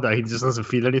emo that he just doesn't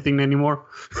feel anything anymore.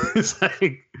 It's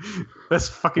like that's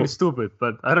fucking stupid,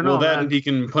 but I don't know. Well, that and he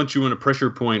can punch you in a pressure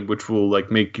point, which will like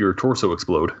make your torso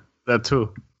explode. That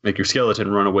too. Make your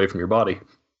skeleton run away from your body.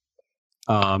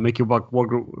 Make you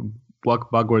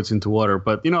walk backwards into water.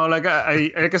 But like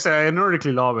I said, I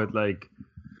ironically love it. Like.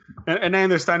 And I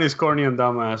understand it's corny and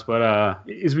dumbass, but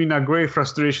it's been a great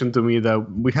frustration to me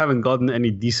that we haven't gotten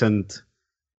any decent,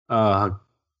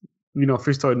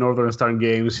 Fist of the Northern Star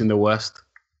games in the West.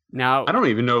 Now, I don't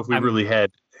even know if we really had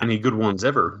any good ones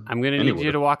ever. I'm going to need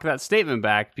you to walk that statement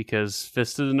back because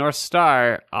Fist of the North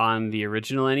Star on the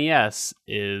original NES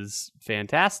is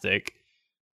fantastic.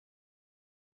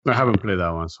 I haven't played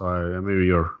that one, so maybe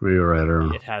you're right. I don't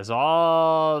know. It has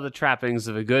all the trappings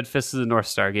of a good Fist of the North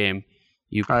Star game.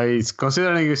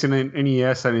 Considering it's in an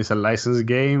NES and it's a licensed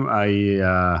game,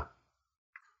 I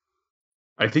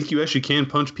I think you actually can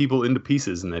punch people into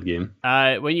pieces in that game.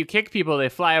 When you kick people, they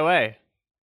fly away.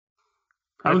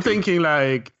 I'm thinking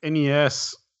like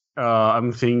NES.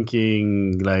 I'm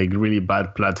thinking like really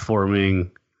bad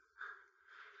platforming.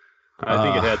 I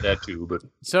think it had that too, but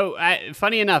so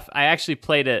funny enough, I actually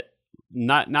played it.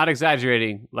 Not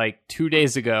exaggerating, like 2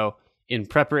 days ago in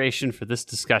preparation for this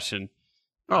discussion.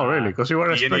 Oh, really? Because you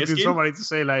were expecting somebody to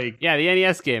say like, yeah, the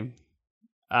NES game.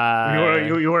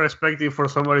 You were expecting for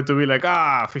somebody to be like,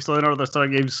 Fist of the North Star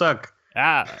games suck.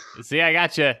 See, I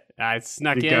got you. I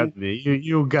snuck in. You got me.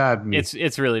 You got me.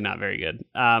 It's really not very good.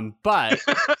 But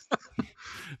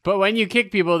but when you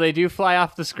kick people, they do fly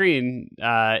off the screen.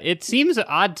 It seems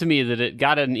odd to me that it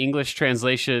got an English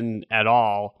translation at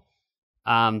all.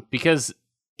 Because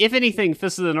if anything,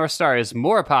 Fist of the North Star is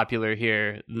more popular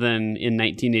here than in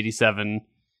 1987.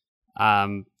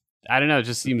 I don't know. It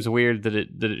just seems weird that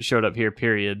it showed up here.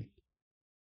 Period.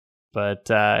 But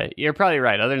you're probably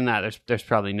right. Other than that, there's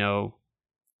probably no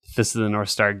Fist of the North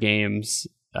Star games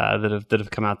that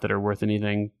have come out that are worth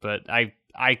anything. But I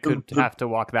could have to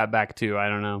walk that back too. I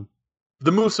don't know.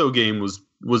 The Musou game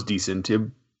was decent. It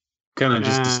kind of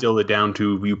just distilled it down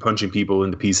to you punching people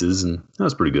into pieces, and that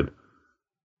was pretty good.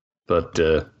 But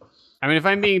I mean, if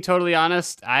I'm being totally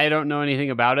honest, I don't know anything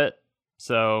about it.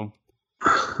 So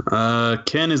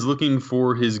Ken is looking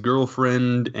for his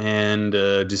girlfriend and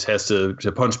just has to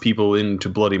punch people into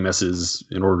bloody messes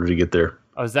in order to get there.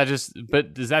 Oh, is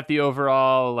that the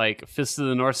overall like Fist of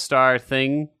the North Star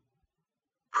thing?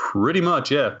 Pretty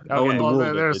much, yeah. Okay.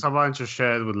 There's a bunch of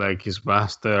shit with like his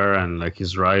master and like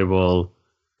his rival.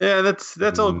 Yeah,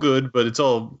 that's all good, but it's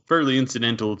all fairly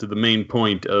incidental to the main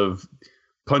point of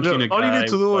punching a guy. All you need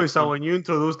to do is that when you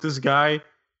introduce this guy,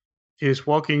 he's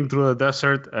walking through the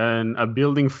desert and a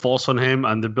building falls on him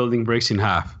and the building breaks in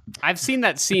half. I've seen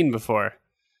that scene before.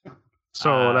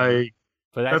 So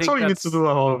but that's all you need to do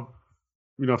about,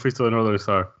 Fist of the Northern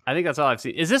Star. I think that's all I've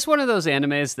seen. Is this one of those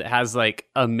animes that has like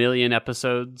 1 million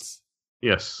episodes?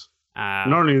 Yes.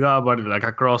 Not only that, but like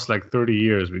across like 30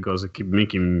 years because they keep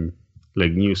making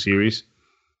like new series.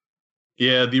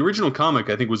 Yeah, the original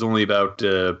comic I think was only about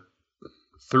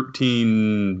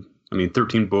 13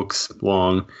 books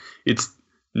long. It's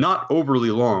not overly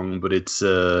long, but it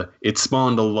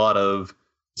spawned a lot of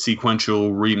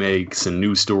sequential remakes and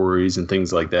new stories and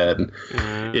things like that. And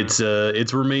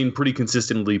it's remained pretty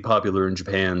consistently popular in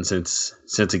Japan since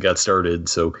it got started.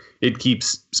 So it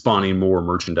keeps spawning more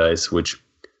merchandise,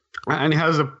 and it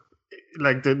has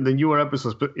the newer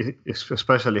episodes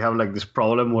especially have like this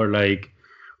problem where like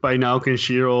by now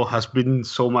Kenshiro has been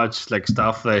so much like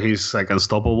stuff that he's like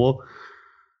unstoppable.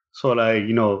 So like,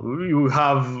 he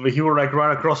will like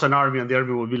run across an army and the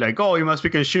army will be like, oh, you must be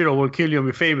Kenshiro, we'll kill you and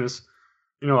be famous.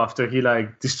 After he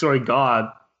like destroyed God,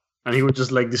 and he would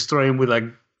just like destroy him with like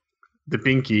the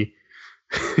pinky.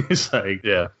 It's like,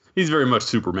 yeah, he's very much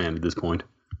Superman at this point.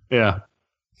 Yeah.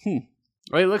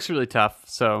 Well, he looks really tough,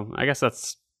 so I guess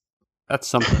that's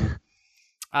something.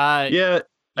 I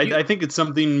think it's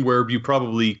something where you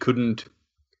probably couldn't.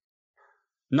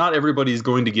 Not everybody's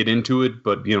going to get into it,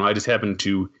 but I just happened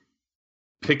to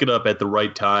pick it up at the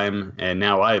right time, and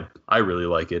now I really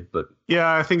like it. But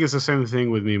yeah, I think it's the same thing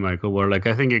with me, Michael. Where like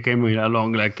I think it came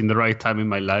along like in the right time in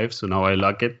my life, so now I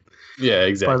like it. Yeah,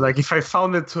 exactly. But like if I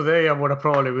found it today, I would have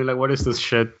probably been like, "What is this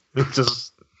shit?"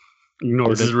 Just ignore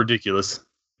this. Is ridiculous.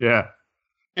 Yeah,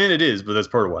 and it is, but that's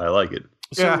part of why I like it.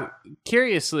 So,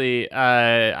 curiously,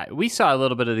 we saw a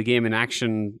little bit of the game in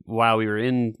action while we were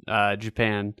in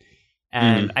Japan,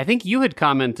 and I think you had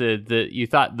commented that you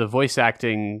thought the voice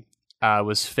acting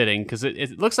was fitting, because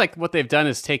it looks like what they've done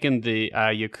is taken the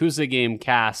Yakuza game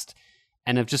cast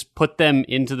and have just put them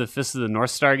into the Fist of the North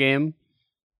Star game.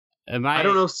 I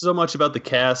don't know so much about the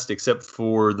cast except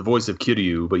for the voice of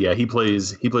Kiryu, but yeah, he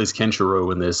plays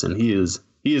Kenshiro in this, and he is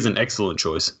an excellent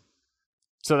choice.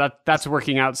 So that's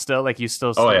working out still? Like you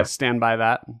still stand by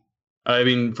that? I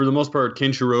mean, for the most part,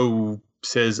 Kenshiro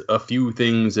says a few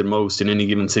things at most in any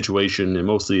given situation, and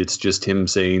mostly it's just him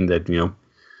saying that,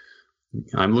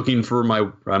 I'm looking for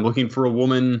a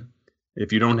woman.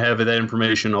 If you don't have that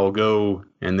information, I'll go,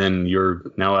 and then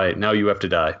now you have to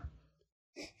die.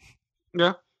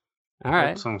 Yeah. All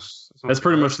right. That's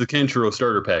pretty much the Kenshiro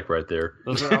starter pack right there.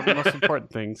 Those are all the most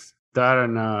important things. That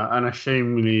and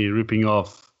unashamedly ripping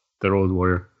off the Road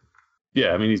Warrior.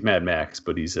 Yeah, I mean he's Mad Max,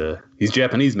 but he's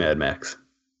Japanese Mad Max.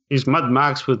 He's Mad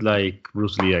Max with like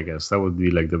Bruce Lee, I guess. That would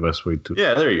be like the best way to.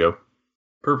 Yeah, there you go.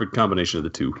 Perfect combination of the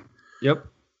two. Yep.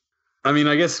 I mean,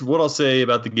 I guess what I'll say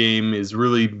about the game is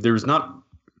really there's not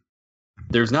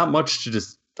much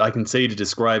I can say to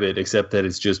describe it, except that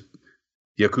it's just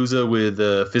Yakuza with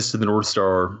Fist of the North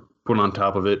Star put on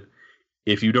top of it.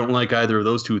 if you don't like either of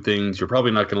those two things, you're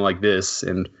probably not going to like this.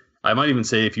 And I might even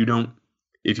say if you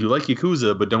like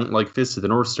Yakuza but don't like Fist of the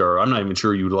North Star, I'm not even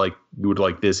sure you would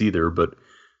like this either. But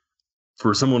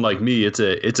for someone like me, it's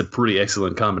a pretty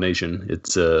excellent combination.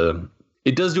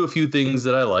 It does do a few things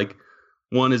that I like.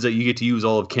 One is that you get to use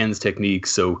all of Ken's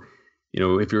techniques. So,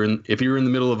 if you're in the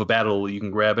middle of a battle, you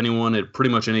can grab anyone at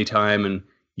pretty much any time and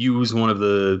use one of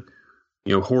the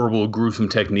horrible, gruesome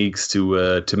techniques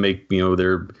to make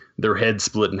their head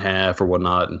split in half or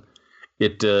whatnot. And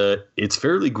it's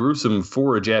fairly gruesome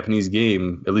for a Japanese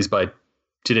game, at least by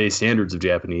today's standards of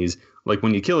Japanese. Like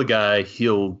when you kill a guy,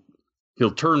 he'll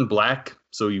turn black,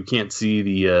 so you can't see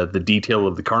the detail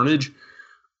of the carnage.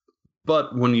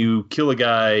 But when you kill a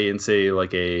guy in, say,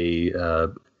 like a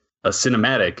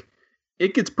cinematic,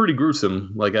 it gets pretty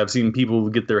gruesome. Like I've seen people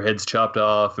get their heads chopped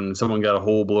off, and someone got a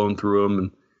hole blown through them,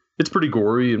 and it's pretty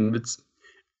gory. And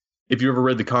if you ever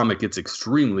read the comic, it's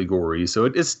extremely gory. So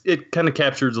it kind of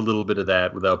captures a little bit of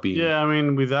that without being. Yeah, I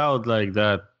mean, without like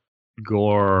that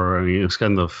gore, I mean, it's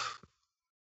kind of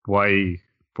why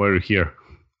we're here.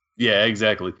 Yeah,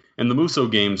 exactly. And the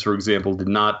Musou games, for example, did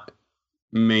not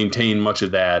maintain much of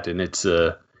that, and it's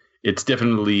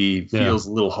definitely feels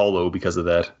a little hollow because of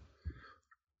that.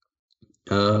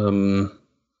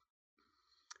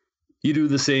 You do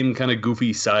the same kind of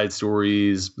goofy side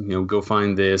stories, go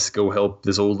find this, go help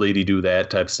this old lady do that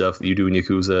type stuff that you do in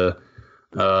Yakuza.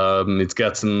 It's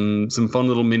got some fun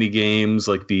little mini games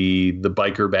like the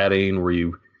biker batting, where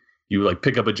you like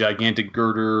pick up a gigantic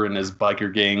girder, and as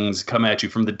biker gangs come at you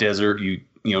from the desert, you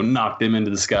knock them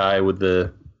into the sky with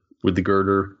the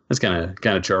girder. That's kind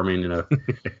of charming.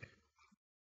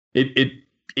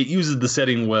 It uses the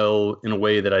setting well in a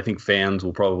way that I think fans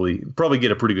will probably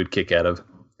get a pretty good kick out of.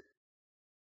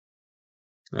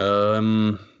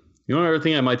 The only other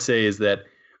thing I might say is that,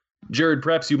 Jared,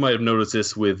 perhaps you might have noticed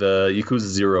this with Yakuza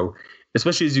 0,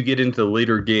 especially as you get into the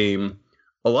later game.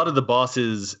 A lot of the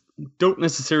bosses don't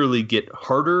necessarily get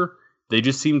harder. They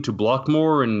just seem to block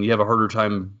more, and you have a harder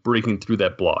time breaking through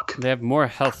that block. They have more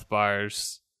health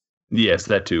bars. Yes,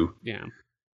 that too. Yeah.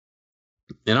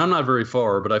 And I'm not very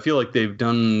far, but I feel like they've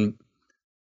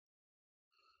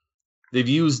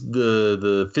used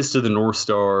the Fist of the North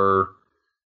Star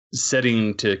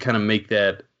setting to kind of make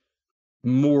that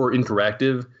more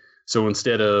interactive. So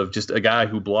instead of just a guy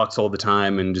who blocks all the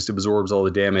time and just absorbs all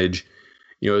the damage,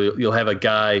 you'll have a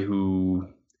guy who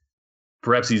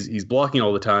perhaps he's blocking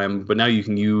all the time, but now you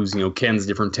can use Ken's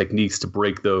different techniques to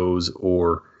break those,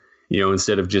 or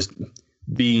instead of just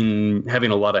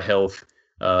having a lot of health.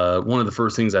 One of the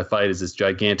first things I fight is this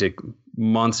gigantic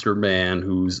monster man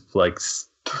who's like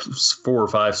 4 or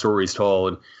 5 stories tall,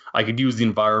 and I could use the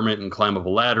environment and climb up a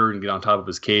ladder and get on top of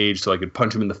his cage so I could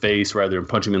punch him in the face rather than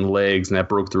punch him in the legs, and that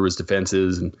broke through his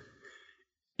defenses. And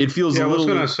it feels a little. I was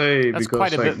gonna say that's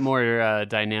quite a bit more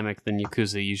dynamic than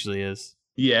Yakuza usually is.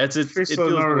 Yeah, it feels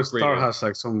North Star has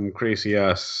like some crazy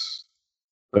ass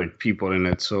like people in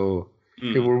it, so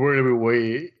it will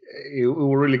really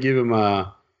give him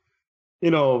a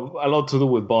lot to do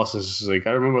with bosses. Like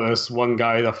I remember there's one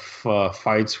guy that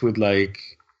fights with like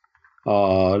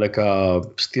a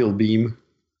steel beam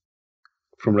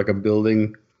from like a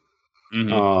building.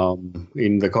 Mm-hmm.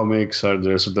 In the comics,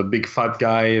 there's the big fat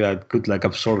guy that could like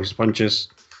absorb his punches.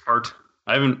 Art.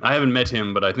 I haven't met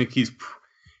him, but I think he's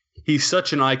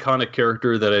such an iconic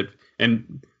character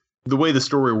and the way the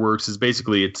story works is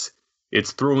basically it's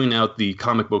throwing out the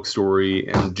comic book story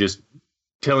and just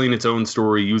telling its own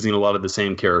story using a lot of the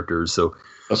same characters. So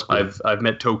cool. I've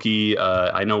met Toki.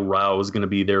 I know Rao is going to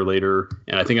be there later,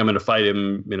 and I think I'm going to fight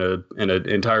him in an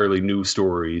entirely new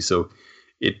story. So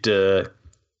it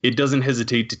doesn't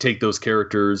hesitate to take those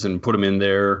characters and put them in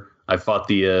there. I fought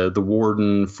the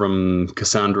warden from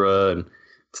Cassandra, and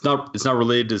it's not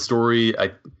related to the story.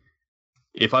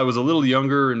 If I was a little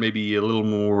younger and maybe a little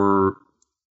more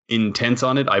intense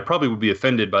on it, I probably would be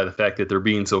offended by the fact that they're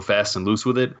being so fast and loose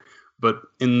with it. But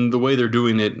in the way they're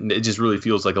doing it, it just really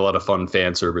feels like a lot of fun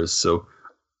fan service. So,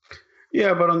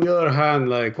 yeah, but on the other hand,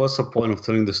 like, what's the point of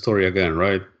telling the story again,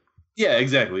 right? Yeah,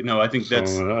 exactly. No, I think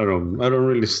that's. I don't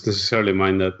really necessarily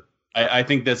mind that. I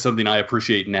think that's something I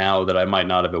appreciate now that I might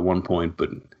not have at one point, but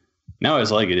now I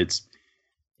just like it. It's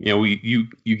you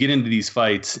get into these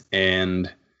fights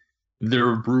and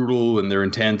they're brutal and they're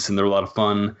intense and they're a lot of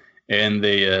fun, and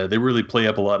they really play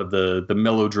up a lot of the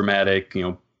melodramatic,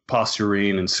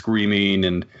 posturing and screaming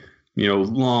and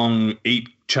long 8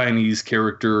 Chinese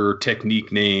character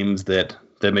technique names that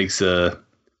makes the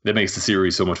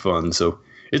series so much fun. So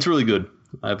it's really good.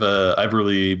 I've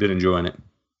really been enjoying it.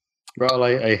 Well,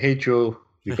 I hate you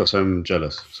because I'm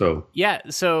jealous. So yeah.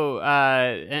 So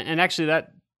and actually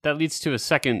that leads to a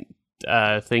second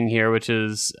thing here, which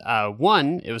is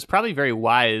one, it was probably very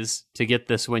wise to get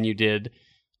this when you did,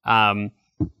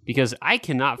 because I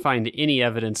cannot find any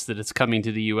evidence that it's coming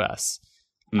to the U.S.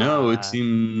 No, it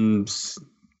seems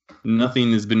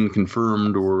nothing has been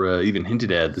confirmed or even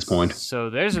hinted at this point.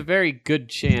 So there's a very good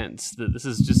chance that this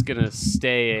is just going to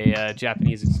stay a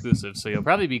Japanese exclusive. So you'll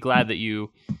probably be glad that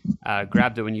you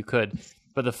grabbed it when you could.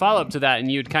 But the follow-up to that, and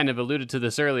you'd kind of alluded to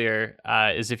this earlier,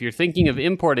 is if you're thinking of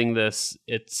importing this,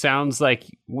 it sounds like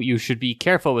you should be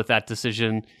careful with that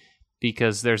decision,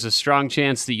 because there's a strong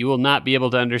chance that you will not be able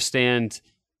to understand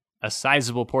a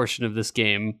sizable portion of this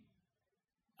game,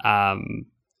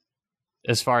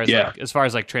 as far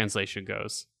as like translation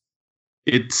goes.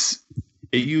 It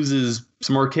uses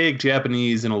some archaic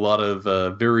Japanese and a lot of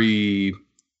the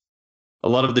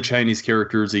Chinese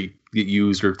characters that get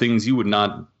used are things you would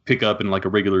not pick up in like a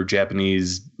regular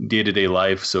Japanese day-to-day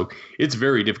life. So it's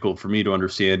very difficult for me to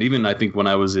understand. Even I think when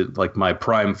I was at like my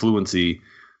prime fluency,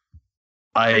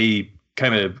 I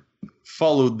kind of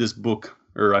followed this book,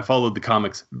 or I followed the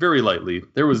comics very lightly.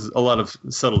 There was a lot of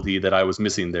subtlety that I was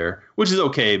missing there, which is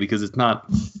okay because it's not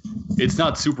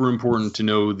super important to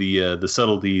know the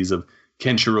subtleties of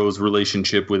Kenshiro's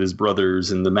relationship with his brothers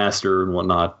and the master and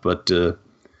whatnot. But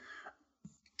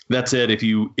that said, if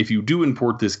you do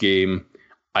import this game,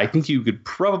 I think you could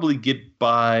probably get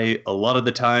by a lot of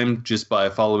the time just by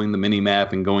following the mini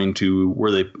map and going to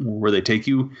where they take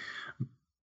you.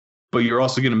 But you're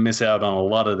also going to miss out on a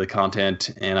lot of the content.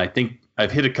 And I think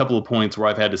I've hit a couple of points where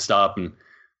I've had to stop and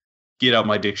get out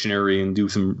my dictionary and do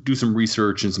some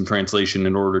research and some translation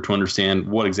in order to understand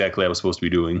what exactly I was supposed to be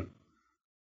doing.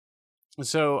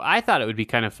 So I thought it would be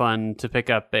kind of fun to pick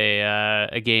up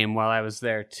a game while I was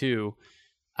there too.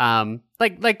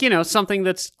 Like something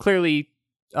that's clearly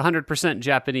 100%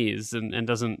 Japanese and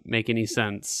doesn't make any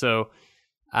sense. So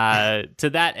to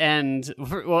that end,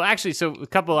 well, actually, so a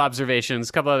couple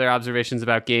other observations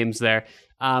about games there.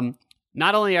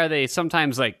 Not only are they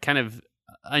sometimes like kind of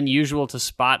unusual to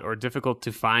spot or difficult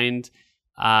to find,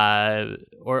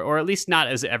 or at least not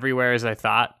as everywhere as I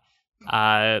thought.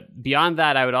 Beyond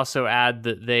that, I would also add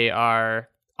that they are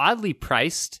oddly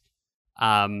priced.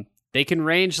 They can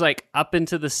range like up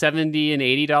into the $70 and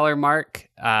 $80 mark,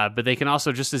 but they can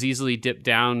also just as easily dip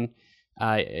down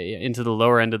into the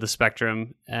lower end of the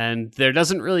spectrum. And there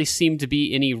doesn't really seem to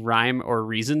be any rhyme or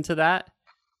reason to that.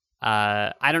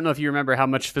 I don't know if you remember how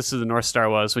much Fist of the North Star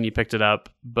was when you picked it up,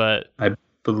 but I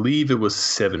believe it was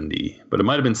 70, but it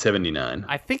might have been 79.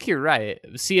 I think you're right.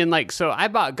 So I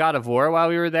bought God of War while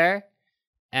we were there,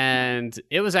 and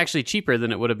it was actually cheaper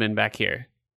than it would have been back here.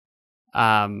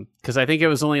 Because I think it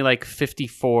was only like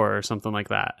 54 or something like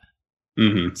that.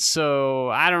 Mm-hmm. So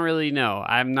I don't really know.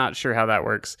 I'm not sure how that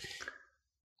works.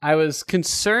 I was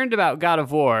concerned about God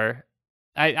of War.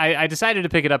 I decided to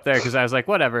pick it up there because I was like,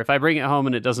 whatever. If I bring it home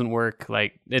and it doesn't work,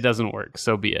 like it doesn't work.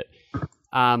 So be it.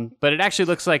 But it actually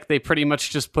looks like they pretty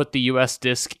much just put the US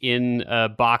disc in a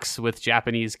box with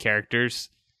Japanese characters.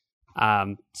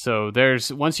 So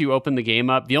once you open the game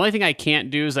up, the only thing I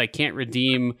can't do is I can't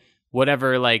redeem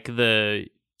whatever, like when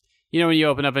you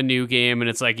open up a new game and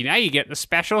it's like, now you get the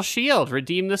special shield,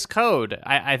 redeem this code.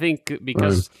 I think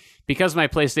because my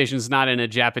PlayStation's not in a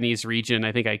Japanese region,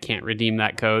 I think I can't redeem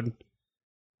that code.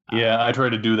 Yeah, I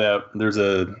tried to do that. There's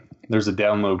a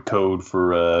download code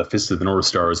for Fist of the North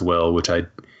Star as well, which I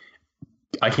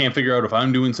can't figure out if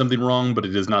I'm doing something wrong, but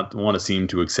it does not want to seem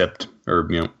to accept or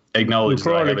acknowledge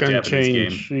that I have a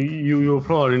Japanese game. You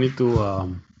probably need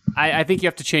to. I think you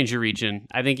have to change your region.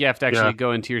 I think you have to actually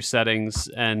go into your settings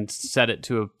and set it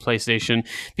to a PlayStation.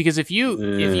 Because if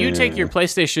you take your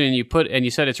PlayStation and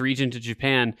you set its region to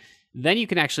Japan, then you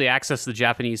can actually access the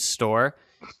Japanese store.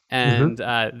 And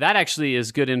that actually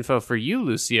is good info for you,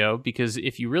 Lucio, because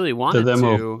if you really wanted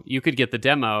to, you could get the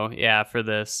demo, for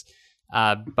this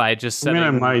by just setting. I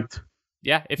might.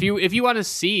 Yeah, if you want to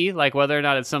see like whether or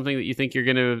not it's something that you think you're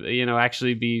gonna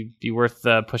actually be worth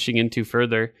pushing into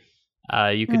further,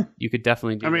 you could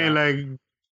definitely do.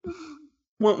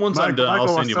 Once I'm done, I'll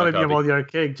send you my copy. I was telling you about the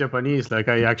archaic Japanese. Like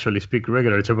I actually speak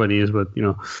regular Japanese, but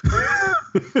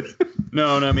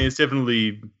No, I mean it's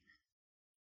definitely.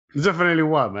 It's definitely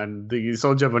what, man? It's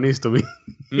all Japanese to me.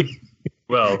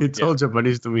 Well, it's all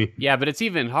Japanese to me. Yeah, but it's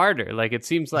even harder. Like it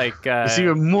seems like it's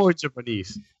even more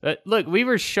Japanese. Look, we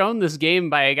were shown this game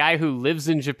by a guy who lives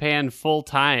in Japan full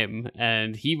time,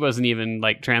 and he wasn't even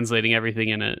like translating everything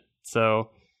in it.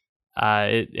 So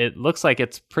it looks like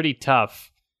it's pretty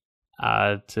tough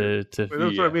to. That's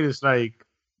what I mean. It's like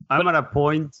I'm at a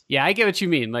point. Yeah, I get what you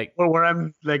mean. Like where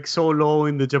I'm like so low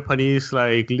in the Japanese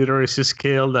like literacy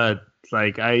scale that.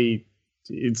 Like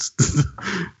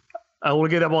I will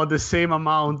get about the same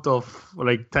amount of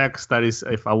like text that is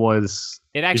if it was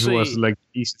like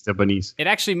East Japanese. It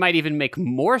actually might even make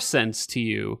more sense to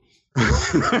you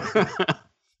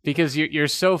because you're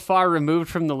so far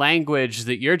removed from the language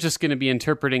that you're just going to be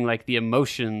interpreting like the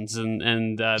emotions and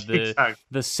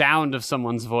the sound of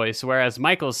someone's voice, whereas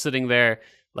Michael's sitting there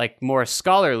like more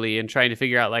scholarly and trying to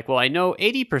figure out like, well, I know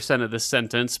 80% of this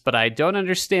sentence, but I don't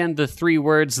understand the 3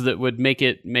 words that would make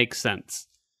it make sense.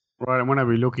 Right, I'm gonna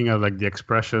be looking at like the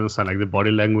expressions and like the body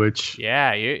language.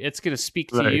 Yeah, it's gonna speak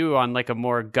to you on like a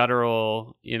more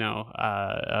guttural,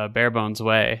 bare bones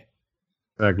way.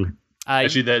 Exactly.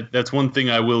 Actually, that's one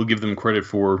thing I will give them credit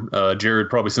for,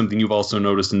 Jared. Probably something you've also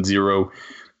noticed in Zero.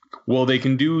 Well, they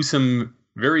can do some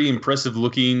very impressive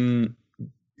looking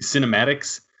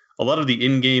cinematics. A lot of the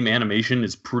in-game animation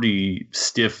is pretty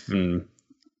stiff and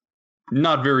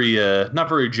not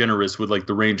very generous with like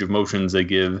the range of motions they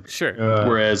give. Sure.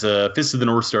 Whereas Fist of the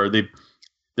North Star,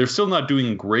 they're still not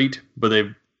doing great, but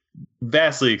they've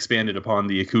vastly expanded upon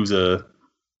the Yakuza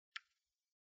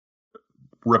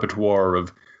repertoire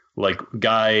of like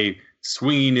guy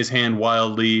swinging his hand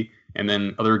wildly and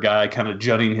then other guy kind of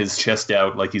jutting his chest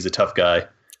out like he's a tough guy.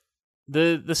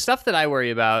 The stuff that I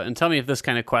worry about, and tell me if this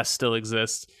kind of quest still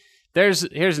exists. Here's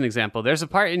an example. There's a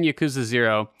part in Yakuza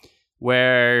 0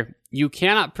 where you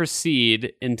cannot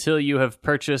proceed until you have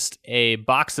purchased a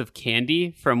box of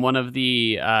candy from one of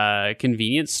the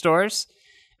convenience stores.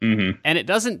 Mm-hmm. And it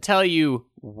doesn't tell you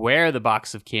where the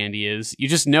box of candy is. You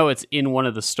just know it's in one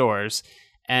of the stores.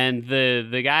 And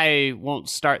the guy won't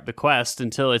start the quest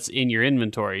until it's in your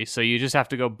inventory. So you just have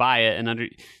to go buy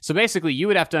it. So basically, you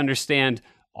would have to understand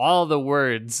all the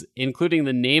words, including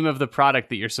the name of the product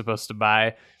that you're supposed to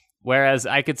buy. Whereas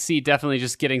I could see definitely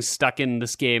just getting stuck in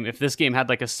this game. If this game had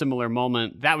like a similar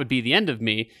moment, that would be the end of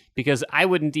me because I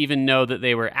wouldn't even know that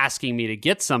they were asking me to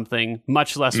get something,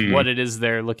 much less what it is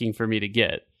they're looking for me to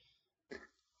get.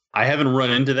 I haven't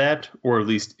run into that, or at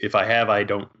least if I have,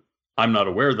 I'm not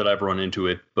aware that I've run into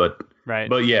it, but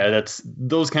yeah,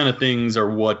 those kind of things are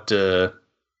what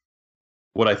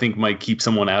I think might keep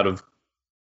someone out of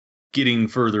getting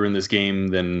further in this game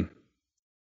than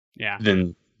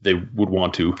they would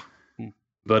want to.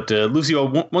 But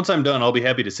Lucio, once I'm done, I'll be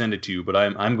happy to send it to you. But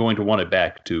I'm going to want it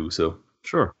back too. So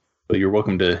sure. But you're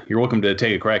welcome to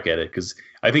take a crack at it because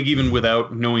I think even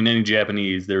without knowing any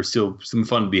Japanese, there's still some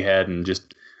fun to be had and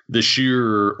just the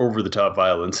sheer over the top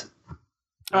violence.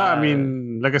 I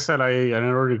mean, like I said, I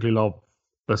ironically love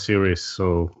the series.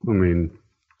 So I mean,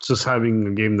 just having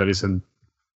a game that isn't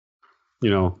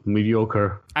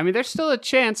mediocre. I mean, there's still a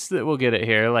chance that we'll get it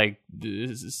here. Like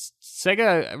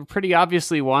Sega pretty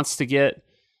obviously wants to get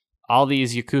all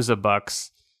these Yakuza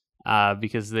bucks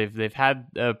because they've had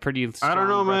a pretty strong I don't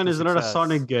know, man. It's not a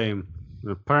Sonic game.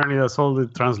 Apparently, that's all they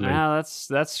translate. Yeah,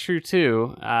 that's true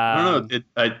too. I don't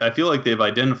know. I feel like they've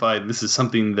identified this is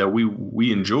something that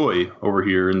we enjoy over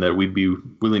here and that we'd be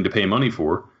willing to pay money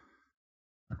for.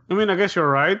 I mean, I guess you're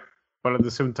right, but at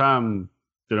the same time,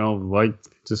 why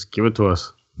just give it to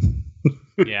us?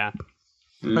 Yeah.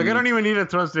 Like I don't even need a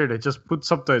translator. Just put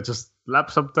subtitles, just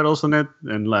slap subtitles on it,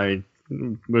 and like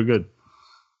we're good.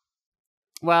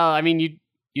 Well, I mean,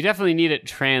 you definitely need it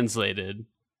translated.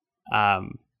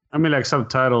 I mean, like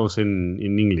subtitles in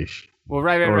English. Well,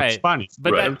 right. Spanish,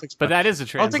 but that is a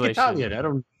translation. I'll take Italian. I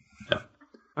don't.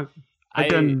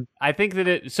 I think that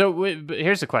it. So but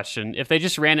here's a question: if they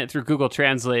just ran it through Google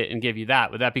Translate and gave you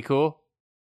that, would that be cool?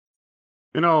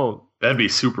 That'd be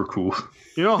super cool.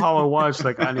 You know how I watched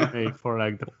like anime for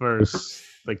like the first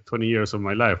like 20 years of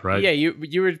my life, right? Yeah,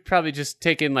 you were probably just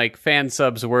taking like fan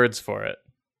subs words for it.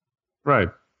 Right.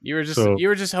 You were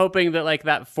just hoping that like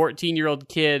that 14-year-old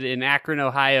kid in Akron,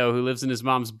 Ohio, who lives in his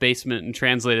mom's basement and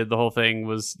translated the whole thing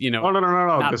was, No,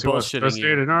 not because it was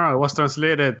translated. you. No, it was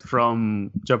translated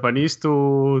from Japanese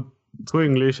to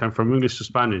English and from English to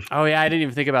Spanish. Oh yeah, I didn't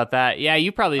even think about that. Yeah,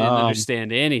 you probably didn't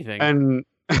understand anything. And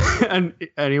and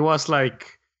it was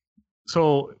like,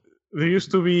 so there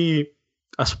used to be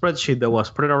a spreadsheet that was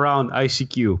spread around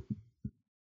ICQ.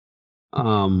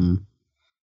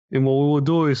 And what we would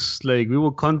do is like we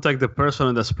would contact the person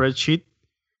on the spreadsheet,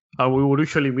 and we would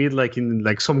usually meet like in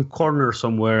like some corner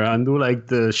somewhere and do like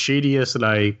the shadiest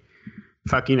like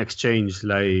fucking exchange.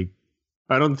 Like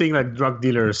I don't think like drug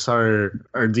dealers are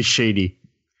this shady.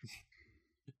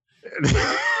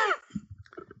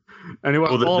 And it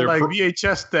was all like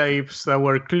VHS tapes that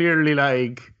were clearly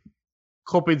like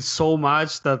copied so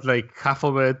much that like half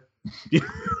of it.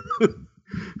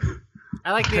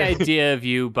 I like the idea of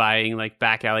you buying like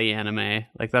back alley anime.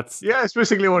 Like that's it's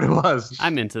basically what it was.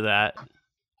 I'm into that.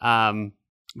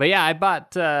 But yeah, I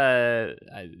bought. I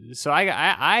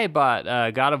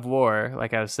bought God of War,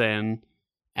 like I was saying,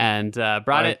 and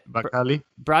brought it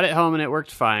home, and it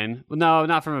worked fine. Well, no,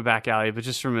 not from a back alley, but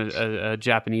just from a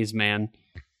Japanese man.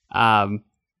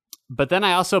 But then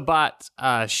I also bought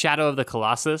Shadow of the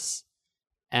Colossus,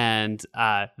 and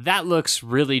that looks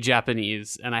really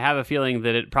Japanese, and I have a feeling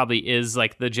that it probably is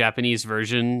like the Japanese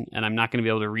version, and I'm not going to be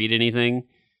able to read anything.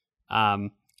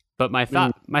 But my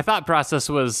thought process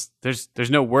was there's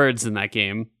no words in that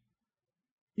game.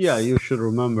 Yeah, you should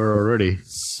remember already.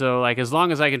 So like as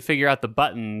long as I can figure out the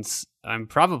buttons, I'm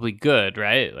probably good,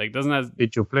 right? Like doesn't that?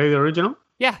 Did you play the original?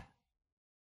 Yeah.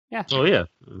 Oh yeah.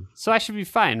 So I should be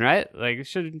fine, right? Like it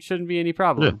shouldn't be any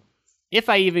problem. Yeah. If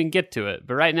I even get to it.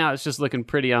 But right now it's just looking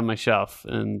pretty on my shelf,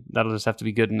 and that'll just have to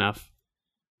be good enough.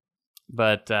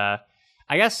 But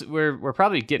I guess we're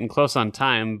probably getting close on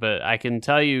time, but I can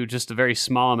tell you just a very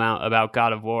small amount about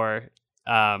God of War.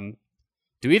 Do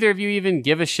either of you even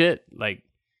give a shit? Like,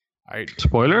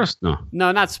 spoilers? No,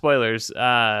 not spoilers.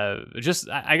 Just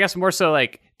I guess more so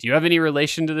like, do you have any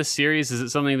relation to this series? Is it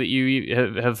something that you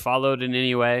have followed in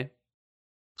any way?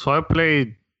 So I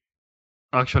played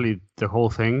actually the whole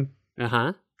thing.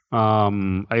 Uh-huh.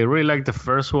 I really like the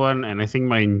first one, and I think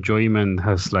my enjoyment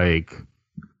has like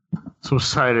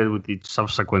subsided with each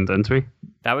subsequent entry.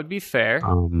 That would be fair.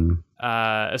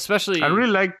 Especially I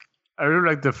really like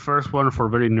the first one for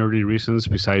very nerdy reasons,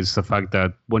 besides the fact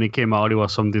that when it came out it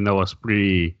was something that was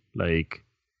pretty like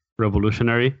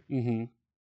revolutionary. Mm-hmm.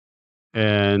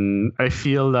 And I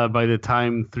feel that by the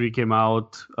time 3 came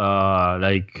out,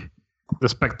 like the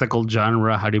spectacle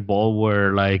genre had evolved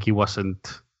where like it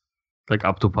wasn't like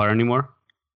up to par anymore.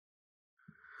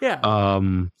 Yeah.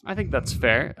 I think that's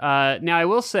fair. Now I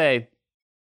will say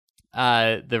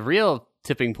the real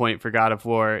tipping point for God of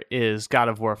War is God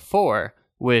of War 4,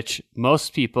 which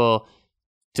most people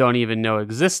don't even know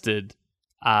existed.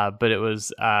 But it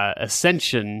was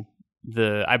Ascension.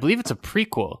 I believe it's a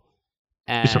prequel.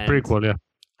 And it's a prequel, yeah.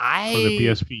 For the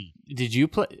PSP. Did you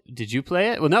play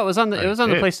it? Well, no, it was on the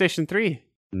PlayStation 3.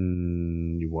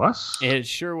 It was? It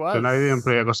sure was. Then I didn't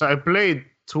play it because I played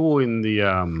 2 in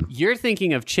the You're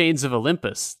thinking of Chains of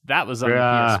Olympus. That was on the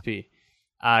PSP.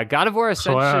 God of War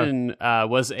Ascension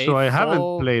was a So I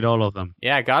haven't played all of them.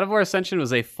 Yeah, God of War Ascension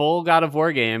was a full God of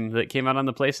War game that came out on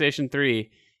the PlayStation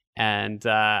 3, and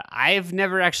I've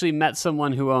never actually met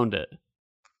someone who owned it.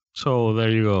 So there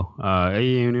you go. I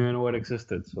didn't even know it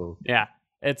existed. So yeah,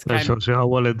 that shows you how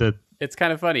well it did. It's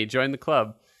kind of funny. Join the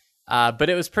club. But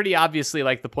it was pretty obviously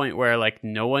like the point where like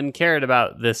no one cared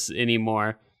about this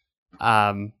anymore.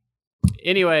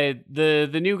 Anyway,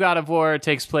 the new God of War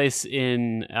takes place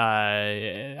in.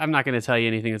 I'm not going to tell you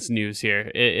anything that's news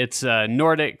here. It's a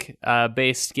Nordic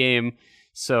based game.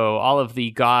 So all of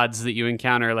the gods that you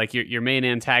encounter, like your main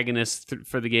antagonist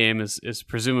for the game, is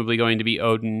presumably going to be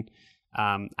Odin.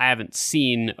 I haven't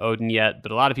seen Odin yet,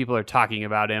 but a lot of people are talking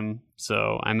about him,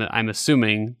 so I'm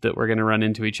assuming that we're going to run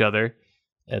into each other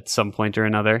at some point or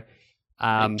another.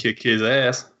 Kick his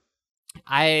ass.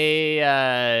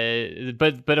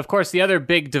 But of course, the other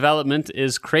big development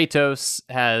is Kratos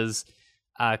has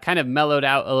kind of mellowed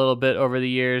out a little bit over the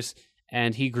years,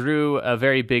 and he grew a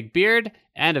very big beard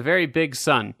and a very big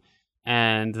son.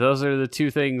 And those are the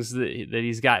two things that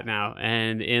he's got now.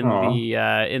 And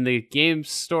in the game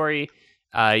story,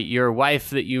 your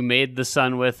wife that you made the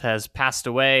son with has passed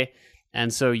away,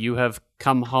 and so you have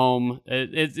come home.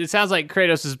 It sounds like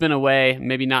Kratos has been away,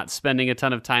 maybe not spending a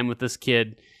ton of time with this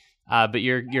kid, but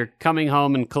you're coming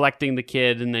home and collecting the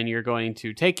kid, and then you're going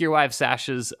to take your wife's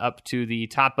ashes up to the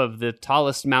top of the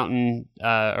tallest mountain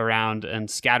around and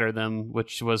scatter them,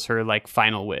 which was her like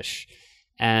final wish.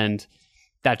 And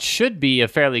that should be a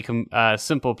fairly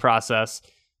simple process,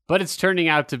 but it's turning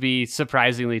out to be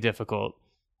surprisingly difficult,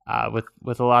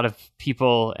 with a lot of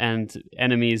people and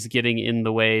enemies getting in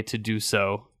the way to do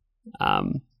so.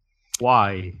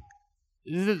 Why?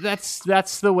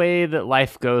 That's the way that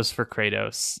life goes for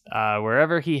Kratos.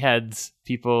 Wherever he heads,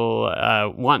 people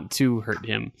want to hurt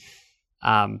him.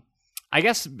 I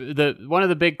guess one of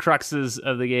the big cruxes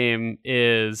of the game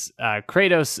is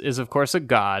Kratos is, of course, a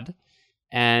god.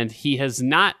 And he has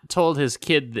not told his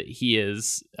kid that he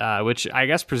is, which I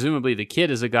guess presumably the kid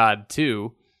is a god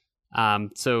too.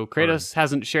 So Kratos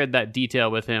hasn't shared that detail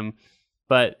with him,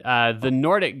 but the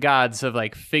Nordic gods have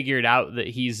like figured out that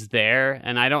he's there,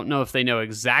 and I don't know if they know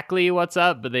exactly what's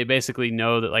up, but they basically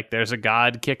know that like there's a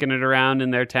god kicking it around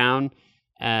in their town,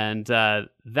 and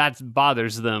that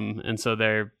bothers them, and so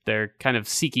they're kind of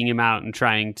seeking him out and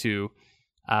trying to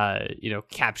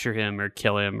capture him or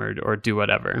kill him or do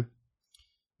whatever.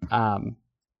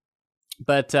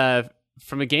 But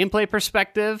from a gameplay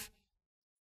perspective,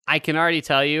 I can already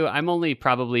tell you, I'm only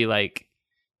probably like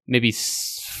maybe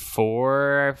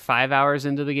 4 or 5 hours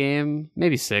into the game,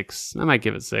 maybe 6. I might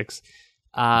give it 6.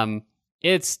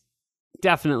 It's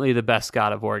definitely the best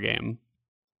God of War game.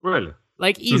 Really?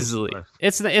 Like easily.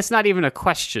 It's not even a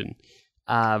question.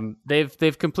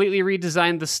 They've completely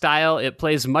redesigned the style. It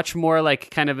plays much more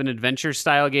like kind of an adventure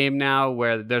style game now,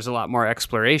 where there's a lot more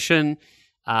exploration.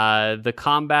 The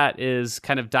combat is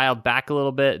kind of dialed back a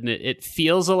little bit, and it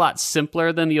feels a lot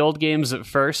simpler than the old games at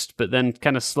first, but then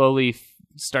kind of slowly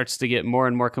starts to get more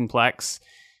and more complex.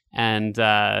 And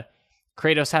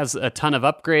Kratos has a ton of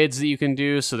upgrades that you can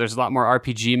do, so there's a lot more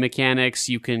RPG mechanics.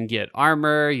 You can get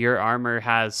armor. Your armor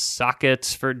has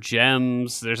sockets for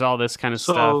gems. There's all this kind of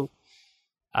stuff.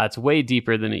 It's way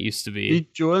deeper than it used to be.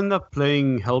 Did you end up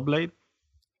playing Hellblade?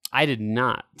 I did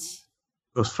not.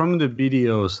 Because from the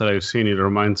videos that I've seen, it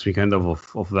reminds me kind of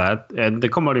that. And the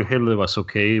combat in Hellblade was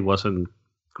okay. It wasn't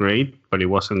great, but it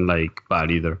wasn't like bad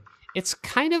either. It's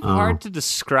kind of hard to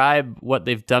describe what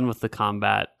they've done with the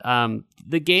combat.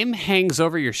 The game hangs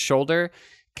over your shoulder,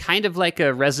 kind of like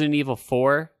a Resident Evil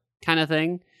 4 kind of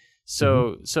thing.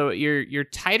 So you're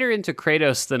tighter into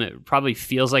Kratos than it probably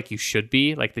feels like you should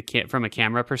be, like from a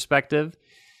camera perspective.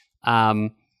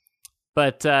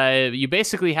 But you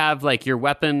basically have like your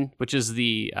weapon, which is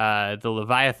the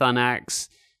Leviathan axe,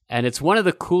 and it's one of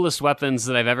the coolest weapons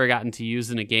that I've ever gotten to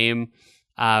use in a game.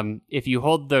 If you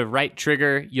hold the right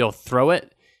trigger, you'll throw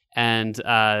it, and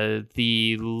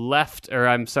the left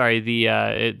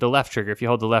trigger. If you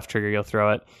hold the left trigger, you'll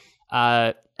throw it.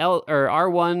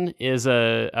 R1 is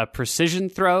a precision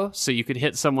throw, so you could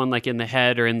hit someone like in the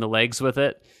head or in the legs with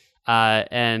it.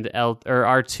 And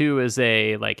R2 is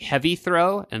a like heavy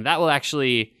throw, and that will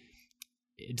actually,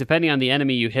 depending on the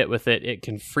enemy you hit with it, it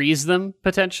can freeze them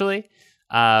potentially.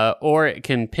 Or it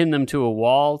can pin them to a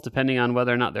wall, depending on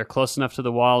whether or not they're close enough to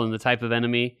the wall and the type of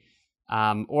enemy.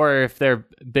 Or if they're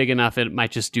big enough, it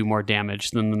might just do more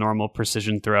damage than the normal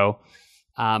precision throw.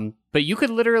 But you could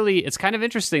literally, it's kind of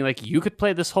interesting, like you could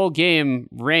play this whole game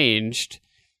ranged.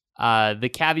 The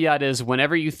caveat is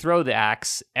whenever you throw the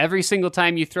axe, every single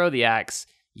time you throw the axe,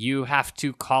 you have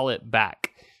to call it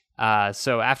back.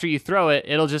 So after you throw it,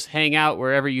 it'll just hang out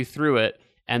wherever you threw it.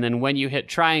 And then when you hit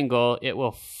triangle, it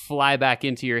will fly back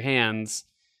into your hands.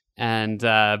 And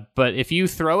but if you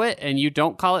throw it and you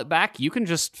don't call it back, you can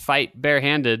just fight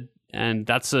barehanded. And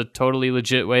that's a totally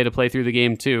legit way to play through the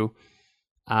game too.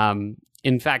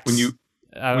 In fact, when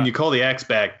you call the axe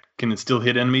back, can it still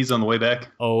hit enemies on the way back?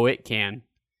 Oh, it can.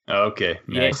 Okay,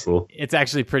 nice. Cool. It's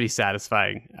actually pretty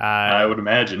satisfying. I would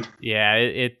imagine. Yeah,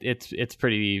 it's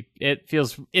pretty. It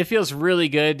feels really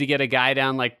good to get a guy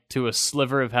down like to a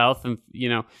sliver of health, and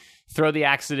throw the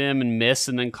axe at him and miss,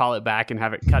 and then call it back and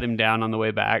have it cut him down on the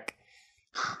way back.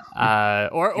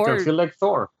 Or you feel like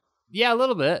Thor. Yeah, a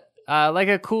little bit. Like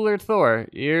a cooler Thor.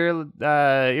 You're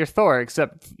Thor,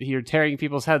 except you're tearing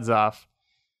people's heads off.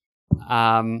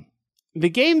 The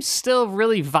game's still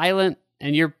really violent,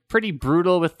 and you're pretty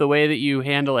brutal with the way that you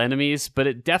handle enemies, but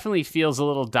it definitely feels a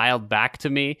little dialed back to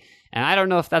me. And I don't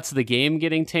know if that's the game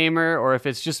getting tamer or if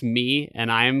it's just me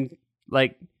and I'm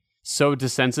like so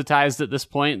desensitized at this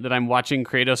point that I'm watching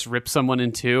Kratos rip someone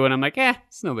in two and I'm like,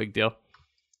 it's no big deal.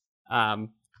 But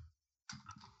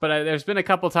there's been a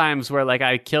couple times where like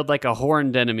I killed like a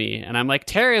horned enemy and I'm like,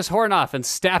 tear his horn off and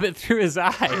stab it through his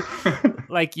eye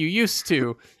like you used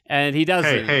to. And he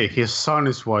doesn't. Hey, his son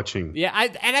is watching. Yeah,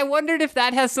 I wondered if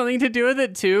that has something to do with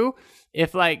it too.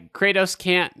 If like Kratos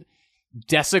can't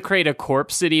desecrate a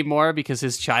corpse anymore because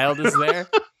his child is there.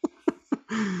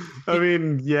 I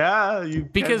mean, yeah,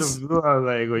 because kind of do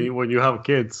that, like when you have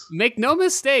kids. Make no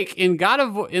mistake, in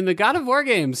the God of War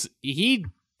games, he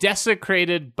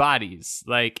desecrated bodies.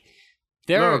 Like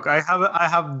look, I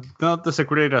have not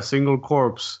desecrated a single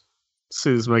corpse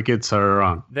since my kids are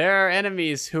around. There are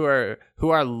enemies who are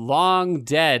long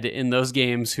dead in those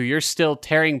games who you're still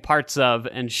tearing parts of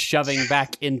and shoving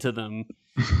back into them.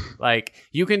 Like,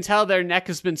 you can tell their neck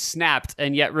has been snapped,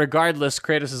 and yet regardless,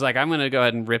 Kratos is like, I'm going to go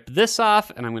ahead and rip this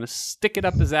off, and I'm going to stick it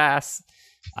up his ass.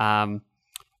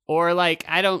 Or like,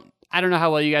 I don't know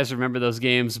how well you guys remember those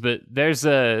games, but there's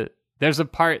a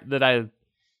part that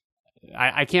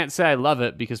I can't say I love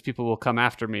it because people will come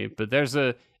after me, but there's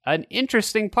an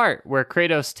interesting part where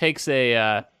Kratos takes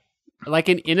like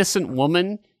an innocent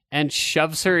woman and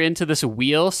shoves her into this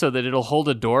wheel so that it'll hold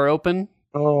a door open.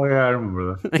 Oh yeah, I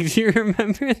remember that. Like, do you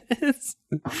remember this?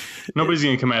 Nobody's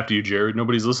gonna come after you, Jared.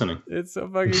 Nobody's listening. It's so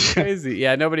fucking crazy.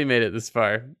 Yeah, nobody made it this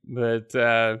far. But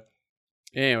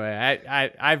anyway,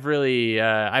 I've really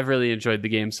enjoyed the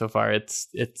game so far. It's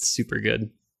super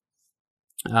good.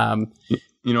 I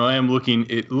am looking.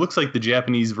 It looks like the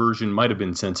Japanese version might have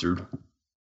been censored.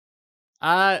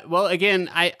 Well, again,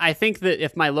 I think that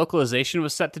if my localization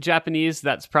was set to Japanese,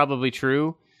 that's probably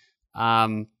true.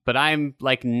 But I'm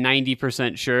like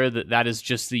 90% sure that is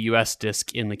just the US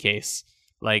disc in the case.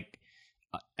 Like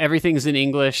everything's in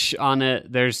English on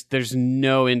it. There's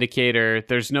no indicator.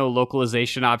 There's no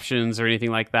localization options or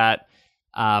anything like that.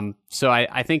 So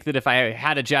I think that if I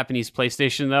had a Japanese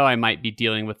PlayStation, though, I might be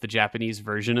dealing with the Japanese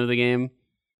version of the game.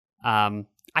 I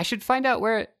should find out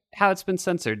how it's been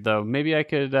censored, though. Maybe I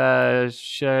could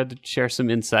share some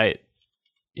insight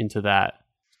into that.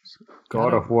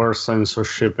 God of War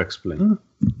censorship explained.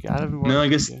 God of War. No, I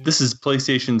guess this is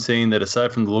PlayStation saying that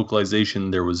aside from the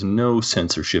localization, there was no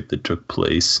censorship that took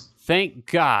place.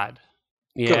 Thank God.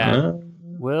 Yeah.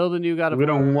 Will the new God of War... We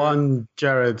don't want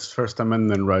Jared's First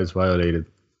Amendment rights violated.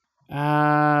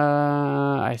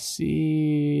 I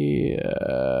see.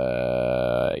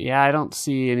 Yeah, I don't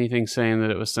see anything saying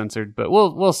that it was censored, but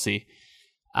we'll see.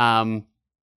 I'll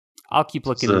keep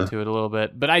looking into it a little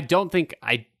bit, but I do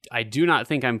not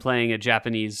think I'm playing a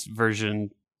Japanese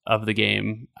version of the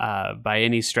game by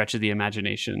any stretch of the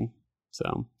imagination.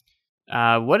 So, do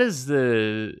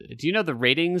you know the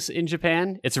ratings in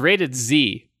Japan? It's rated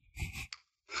Z.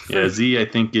 Yeah, Z I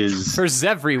think is for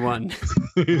everyone.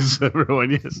 It's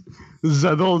everyone, yes. It's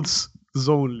adults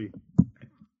only.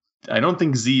 I don't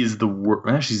think Z is the worst.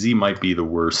 Actually, Z might be the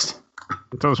worst.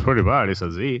 It sounds pretty bad. It's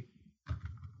a Z.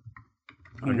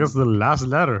 I guess the last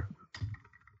letter.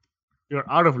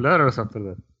 You're out of letters after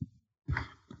that.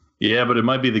 Yeah, but it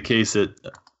might be the case that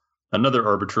another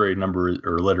arbitrary number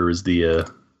or letter is the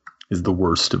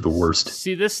worst of the worst.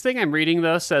 See, this thing I'm reading,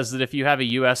 though, says that if you have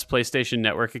a US PlayStation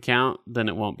Network account, then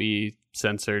it won't be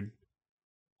censored.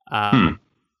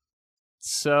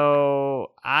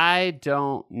 So, I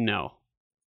don't know.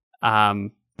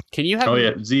 Can you have... Oh,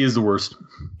 yeah, Z is the worst.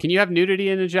 Can you have nudity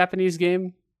in a Japanese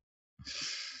game?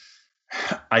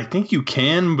 I think you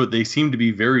can, but they seem to be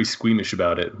very squeamish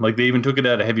about it. Like, they even took it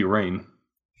out of Heavy Rain.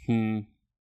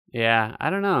 Yeah, I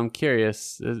don't know. I'm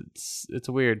curious. It's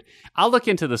weird. I'll look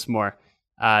into this more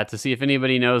to see if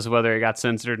anybody knows whether it got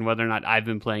censored and whether or not I've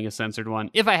been playing a censored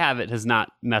one. If I have, it has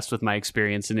not messed with my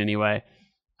experience in any way.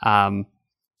 The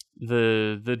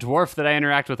dwarf that I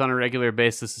interact with on a regular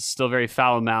basis is still very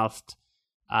foul-mouthed,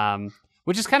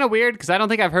 which is kind of weird because I don't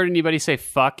think I've heard anybody say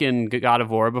fuck in God of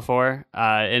War before,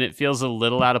 and it feels a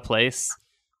little out of place.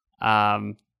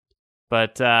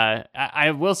 But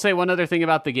I will say one other thing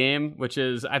about the game, which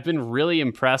is I've been really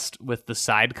impressed with the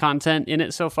side content in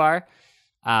it so far.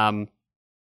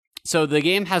 So the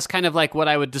game has kind of like what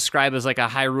I would describe as like a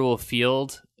Hyrule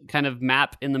Field kind of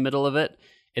map in the middle of it.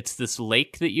 It's this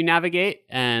lake that you navigate,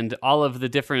 and all of the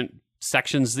different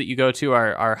sections that you go to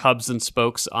are hubs and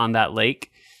spokes on that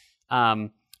lake.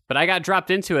 But I got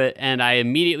dropped into it, and I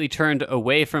immediately turned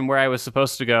away from where I was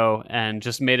supposed to go and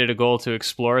just made it a goal to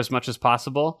explore as much as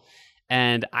possible.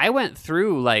 And I went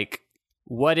through like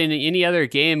what in any other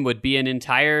game would be an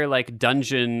entire like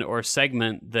dungeon or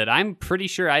segment that I'm pretty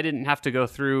sure I didn't have to go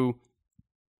through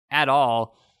at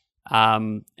all.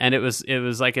 And it was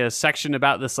like a section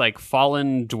about this like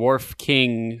fallen dwarf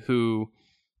king who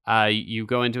you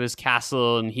go into his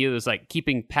castle, and he was like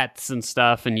keeping pets and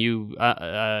stuff, and you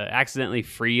accidentally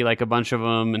free like a bunch of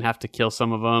them and have to kill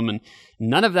some of them, and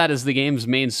none of that is the game's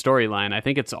main storyline. I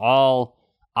think it's all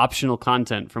optional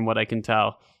content from what I can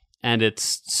tell, and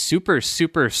it's super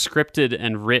scripted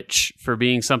and rich for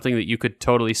being something that you could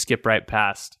totally skip right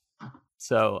past.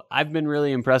 So I've been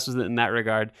really impressed with it in that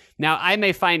regard. Now I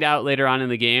may find out later on in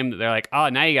the game that they're like, oh,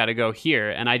 now you got to go here,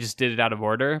 and I just did it out of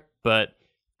order, but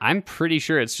I'm pretty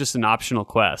sure it's just an optional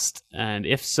quest, and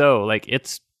if so, like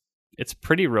it's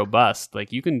pretty robust.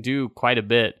 Like you can do quite a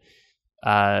bit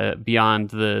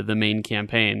beyond the main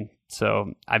campaign.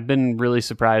 So I've been really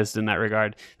surprised in that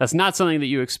regard. That's not something that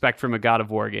you expect from a God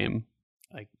of War game.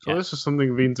 Like, so this is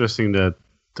something interesting that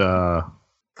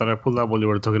I pulled up while you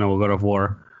were talking about God of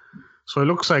War. So it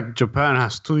looks like Japan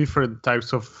has two different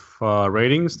types of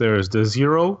ratings. There's the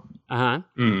 0,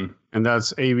 and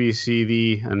that's A, B, C,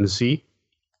 D, and C.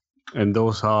 And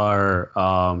those are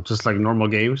just like normal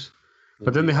games.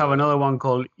 But then they have another one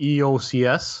called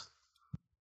EOCS.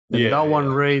 And that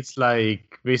one rates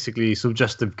like basically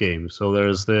suggestive games. So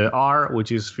there's the R,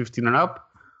 which is 15 and up.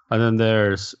 And then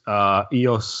there's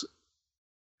EOCS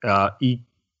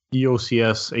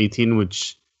 18,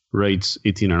 which rates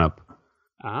 18 and up.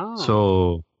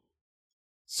 Oh.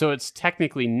 So it's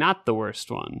technically not the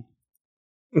worst one.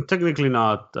 Technically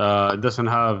not. It doesn't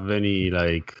have any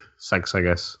like sex, I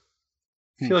guess.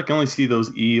 I feel like I only see those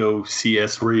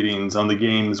EOCS ratings on the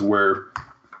games where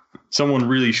someone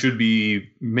really should be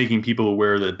making people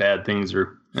aware that bad things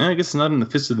are. I guess not in the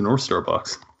Fist of the North Star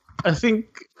box. I think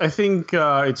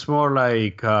it's more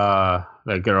like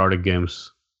erotic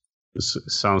games. It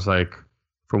sounds like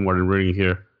from what I'm reading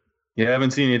here. Yeah, I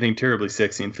haven't seen anything terribly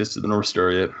sexy in Fist of the North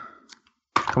Star yet.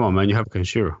 Come on, man, you have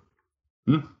Kenshiro.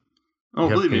 Oh,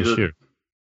 believe me,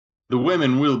 the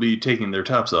women will be taking their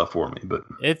tops off for me, but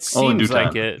it seems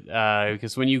like it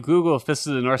because when you Google Fist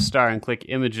of the North Star and click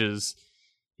images,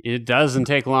 it doesn't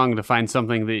take long to find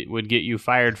something that would get you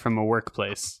fired from a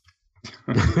workplace.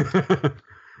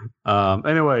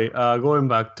 Anyway, going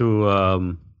back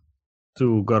to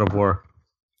God of War.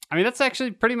 I mean, that's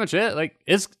actually pretty much it. Like,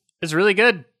 it's really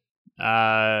good.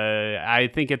 I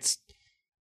think it's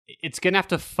gonna have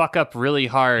to fuck up really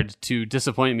hard to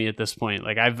disappoint me at this point.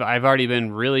 Like, I've already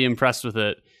been really impressed with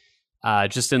it,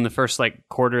 just in the first like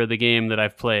quarter of the game that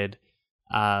I've played.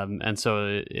 And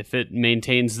so if it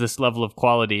maintains this level of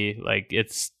quality, like,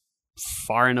 it's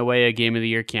far and away a Game of the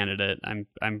Year candidate.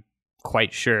 I'm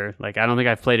quite sure. Like, I don't think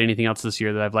I've played anything else this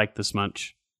year that I've liked this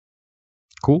much.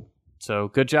 Cool. So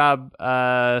good job,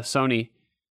 Sony.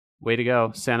 Way to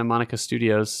go, Santa Monica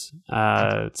Studios.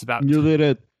 It's about you did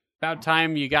it. About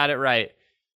time you got it right.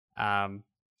 But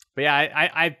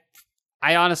yeah,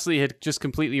 I honestly had just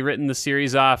completely written the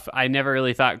series off. I never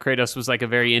really thought Kratos was like a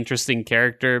very interesting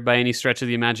character by any stretch of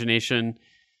the imagination.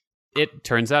 It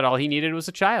turns out all he needed was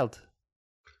a child.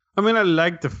 I mean, I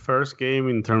liked the first game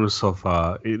in terms of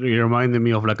it reminded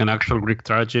me of like an actual Greek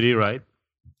tragedy, right?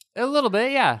 A little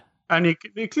bit, yeah. And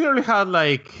it clearly had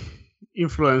like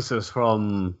influences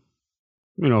from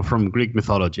Greek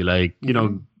mythology, like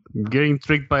getting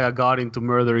tricked by a god into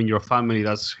murdering your family.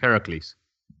 That's Heracles.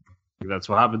 That's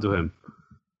what happened to him.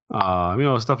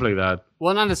 Stuff like that.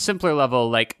 Well, on a simpler level,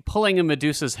 like pulling a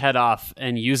Medusa's head off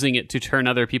and using it to turn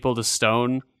other people to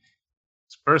stone.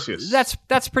 It's Perseus.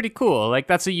 That's pretty cool. Like,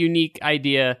 that's a unique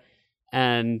idea,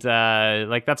 and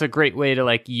like that's a great way to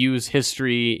like use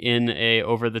history in a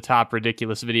over the top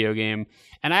ridiculous video game.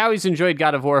 And I always enjoyed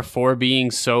God of War 4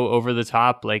 being so over the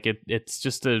top. Like it's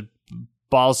just a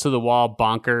balls to the wall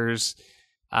bonkers,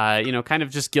 kind of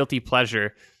just guilty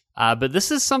pleasure. But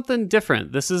this is something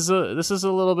different. This is a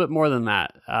little bit more than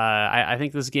that. I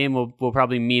think this game will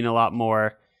probably mean a lot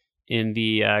more in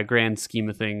the grand scheme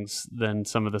of things than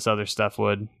some of this other stuff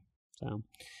would. So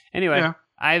anyway, yeah,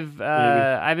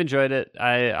 I've enjoyed it.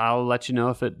 I'll let you know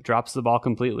if it drops the ball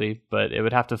completely, but it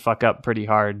would have to fuck up pretty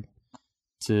hard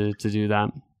to do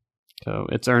that. So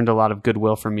it's earned a lot of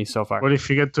goodwill from me so far. What if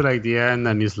you get to like the end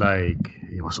and it's like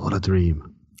it was all a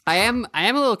dream? I am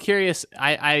a little curious.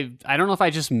 I don't know if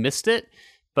I just missed it,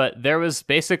 but there was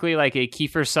basically like a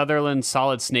Kiefer Sutherland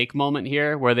Solid Snake moment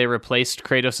here where they replaced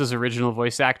Kratos' original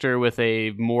voice actor with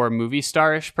a more movie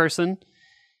star-ish person.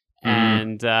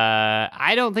 And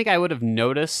I don't think I would have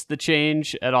noticed the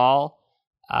change at all.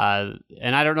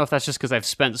 And I don't know if that's just because I've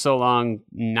spent so long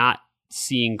not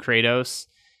seeing Kratos.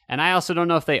 And I also don't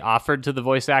know if they offered to the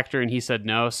voice actor and he said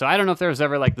no. So I don't know if there was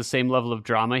ever like the same level of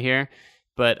drama here.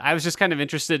 But I was just kind of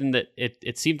interested in that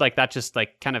it seemed like that just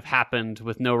like kind of happened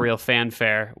with no real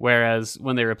fanfare. Whereas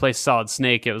when they replaced Solid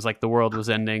Snake, it was like the world was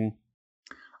ending.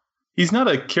 He's not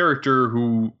a character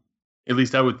who, at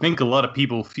least I would think, a lot of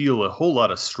people feel a whole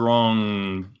lot of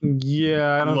strong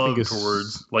I don't love think it's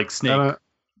towards, like Snake. I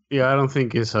don't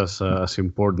think it's as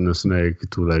important as Snake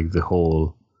to like the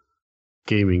whole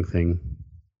gaming thing.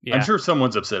 Yeah. I'm sure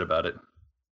someone's upset about it.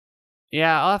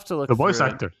 Yeah, I'll have to look. The voice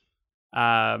actor.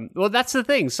 Well, that's the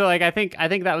thing. So, like, I think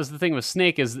that was the thing with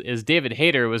Snake is David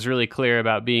Hayter was really clear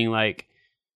about being like,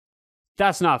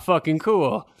 that's not fucking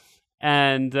cool.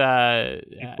 And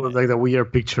it was like the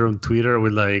weird picture on Twitter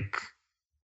with like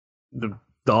the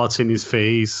dots in his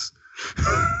face.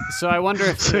 So I wonder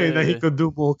if saying that he could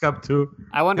do mocap too.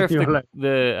 I wonder if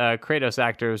the Kratos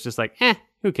actor was just like,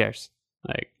 who cares?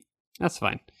 Like, that's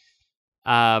fine.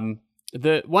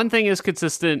 The one thing is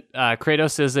consistent.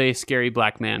 Kratos is a scary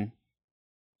black man.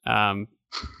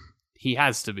 He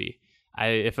has to be.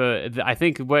 I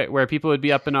think where people would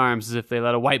be up in arms is if they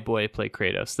let a white boy play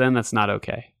Kratos. Then that's not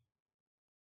okay.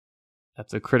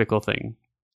 That's a critical thing.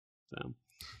 So,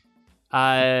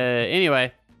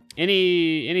 anyway,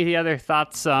 any other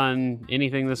thoughts on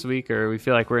anything this week, or we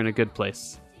feel like we're in a good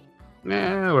place?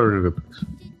 Nah, we're in a good place.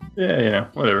 Yeah,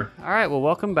 whatever. All right, well,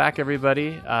 welcome back,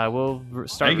 everybody. We'll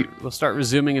start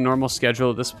resuming a normal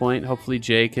schedule at this point. Hopefully,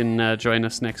 Jay can join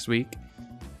us next week.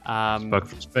 Back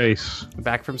from space.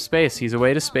 Back from space. He's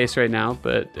away to space right now,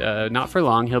 but not for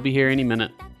long. He'll be here any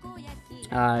minute.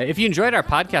 If you enjoyed our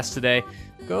podcast today,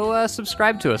 go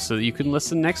subscribe to us so that you can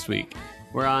listen next week.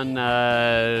 We're on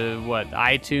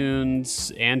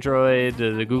iTunes, Android,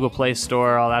 the Google Play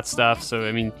Store, all that stuff. So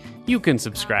I mean, you can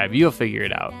subscribe. You'll figure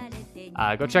it out.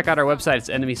 Go check out our website. It's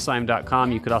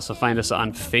enemyslime.com. You could also find us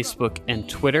on Facebook and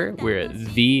Twitter. We're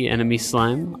The Enemy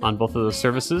Slime on both of those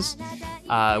services.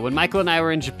 When Michael and I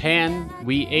were in Japan,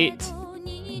 we ate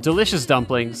delicious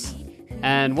dumplings.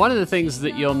 And one of the things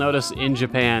that you'll notice in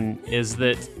Japan is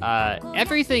that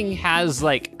everything has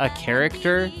like a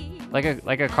character, like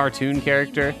a cartoon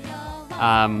character,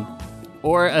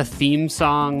 or a theme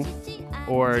song,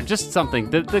 or just something.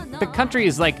 The country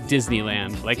is like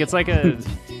Disneyland. Like it's like if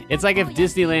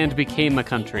Disneyland became a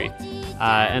country.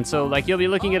 And so like you'll be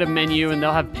looking at a menu and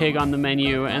they'll have pig on the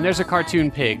menu, and there's a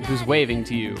cartoon pig who's waving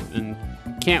to you and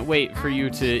can't wait for you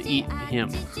to eat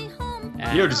him.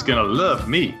 And you're just gonna love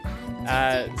me.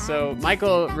 So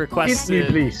Michael requested.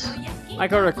 Eat me, please.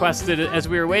 Michael requested, as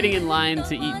we were waiting in line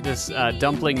to eat this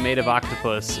dumpling made of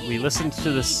octopus, we listened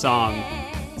to this song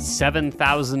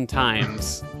 7,000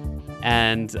 times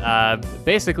and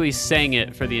basically sang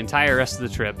it for the entire rest of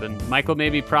the trip. And Michael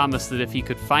made me promise that if he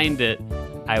could find it,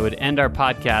 I would end our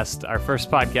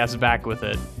first podcast back with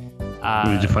it.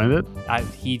 Did you find it?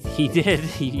 He did.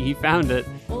 He found it.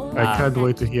 I can't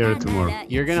wait to hear it tomorrow.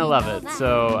 You're going to love it.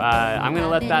 So I'm going to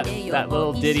let that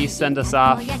little ditty send us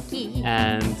off.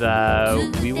 And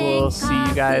we will see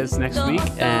you guys next week.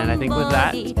 And I think with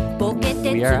that,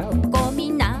 we are out.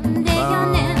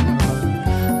 Bye.